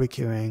into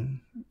barbecuing,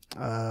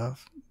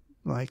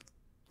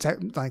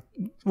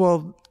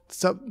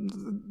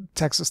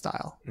 Texas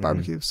style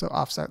barbecue. So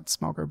offset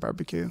smoker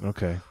barbecue.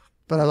 Okay.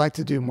 But I like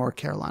to do more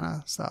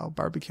Carolina style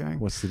barbecuing.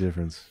 What's the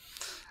difference?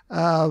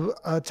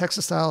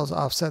 Texas style is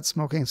offset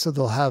smoking. So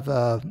they'll have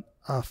a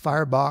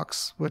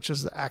firebox, which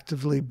is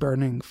actively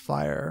burning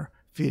fire,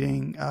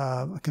 feeding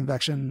a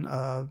convection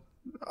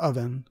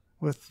oven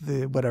with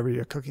whatever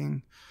you're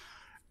cooking,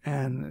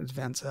 and it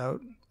vents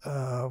out.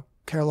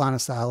 Carolina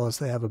style is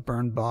they have a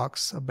burn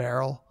box, a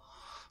barrel.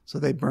 So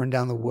they burn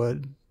down the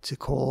wood to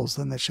coals,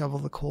 then they shovel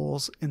the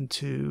coals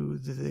into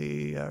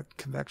the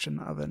convection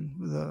oven,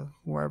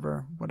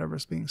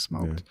 whatever's being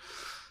smoked. Yeah.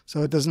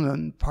 So it doesn't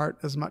impart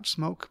as much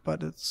smoke,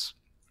 but it's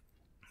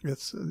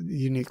a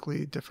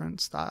uniquely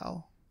different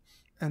style.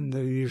 And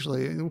they're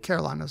usually in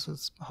Carolinas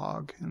it's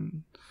hog,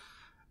 and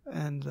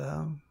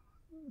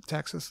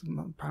Texas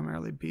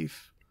primarily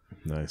beef.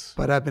 Nice.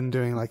 But I've been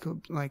doing like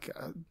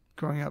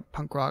growing up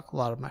punk rock. A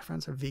lot of my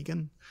friends are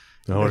vegan,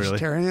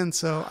 vegetarian. Really?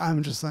 So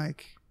I'm just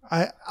like,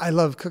 I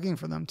love cooking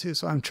for them too.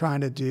 So I'm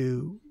trying to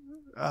do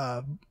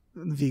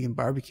vegan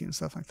barbecue and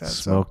stuff like that.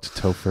 Smoked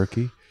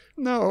tofurkey?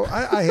 No,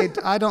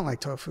 I don't like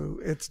tofu.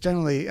 It's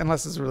generally,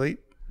 unless it's really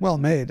well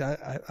made,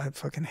 I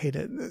fucking hate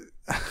it.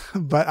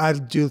 But I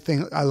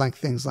like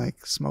things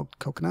like smoked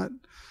coconut.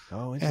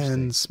 Oh, interesting.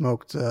 And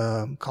smoked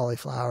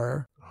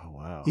cauliflower. Oh,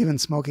 wow. Even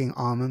smoking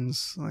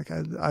almonds. Like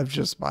I've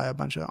just buy a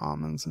bunch of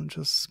almonds and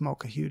just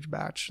smoke a huge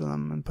batch of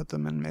them and put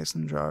them in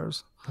mason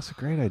jars. That's a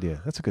great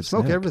idea. That's a good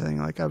smoke snack. Everything.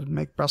 Like I would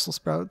make Brussels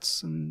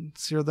sprouts and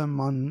sear them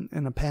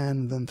in a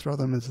pan, then throw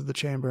them into the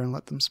chamber and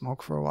let them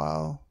smoke for a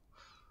while.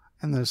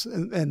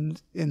 And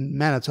in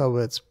Manitoba,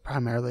 it's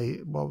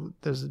primarily,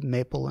 there's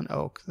maple and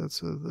oak. That's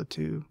the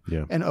two.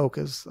 Yeah. And oak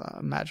is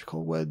a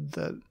magical wood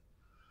that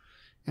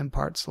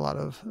imparts a lot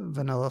of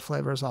vanilla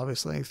flavors,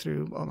 obviously,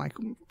 through like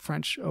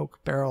French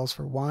oak barrels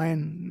for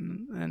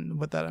wine, and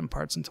what that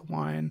imparts into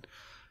wine.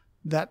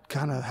 That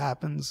kind of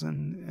happens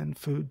in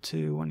food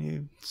too when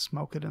you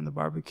smoke it in the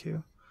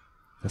barbecue.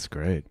 That's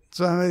great.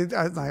 So I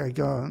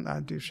go and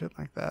I do shit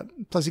like that.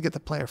 Plus, you get to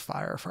play with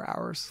fire for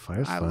hours.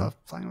 Fire's fun. I love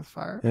playing with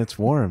fire. And it's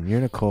warm. You're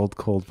in a cold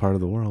part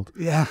of the world.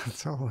 Yeah,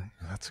 totally.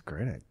 That's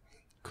great.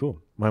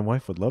 Cool. My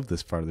wife would love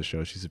this part of the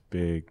show. She's a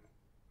big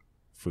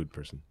food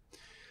person.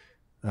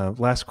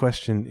 Last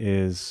question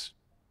is,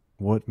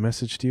 what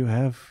message do you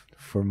have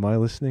for my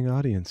listening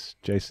audience,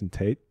 Jason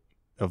Tait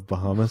of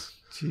Bahamas?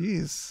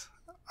 Jeez,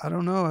 I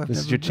don't know. This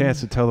is your chance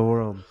to tell the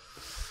world.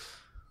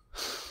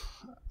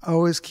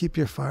 Always keep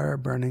your fire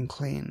burning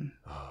clean.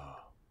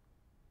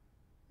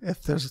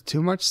 If there's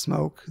too much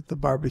smoke, the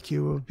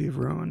barbecue will be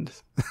ruined.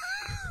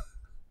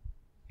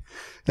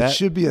 It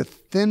should be a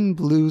thin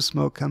blue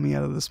smoke coming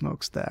out of the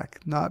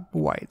smokestack, not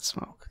white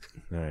smoke.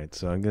 All right,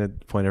 so I'm going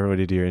to point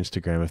everybody to your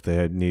Instagram if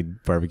they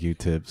need barbecue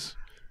tips.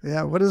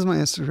 Yeah, what is my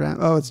Instagram?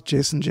 Oh, it's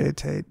Jason J.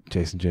 Tait.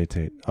 Jason J.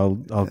 Tait.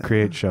 I'll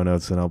create show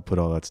notes and I'll put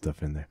all that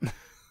stuff in there.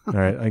 All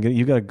right,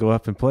 you got to go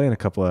up and play in a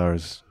couple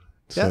hours.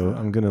 So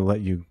I'm going to let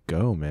you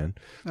go, man.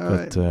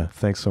 But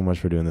thanks so much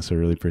for doing this. I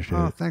really appreciate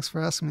it. Thanks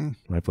for asking me.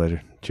 My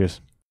pleasure.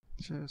 Cheers.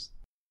 Cheers.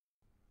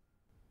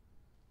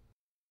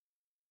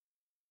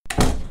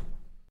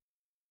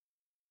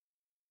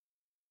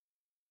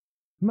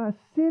 My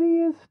city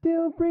is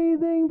still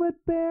breathing, but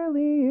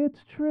barely, it's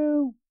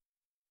true.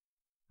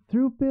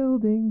 Through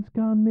buildings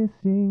gone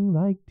missing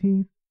like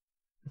teeth,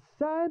 the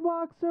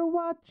sidewalks are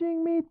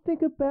watching me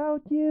think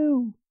about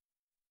you.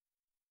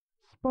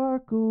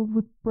 Sparkled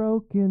with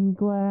broken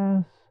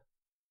glass.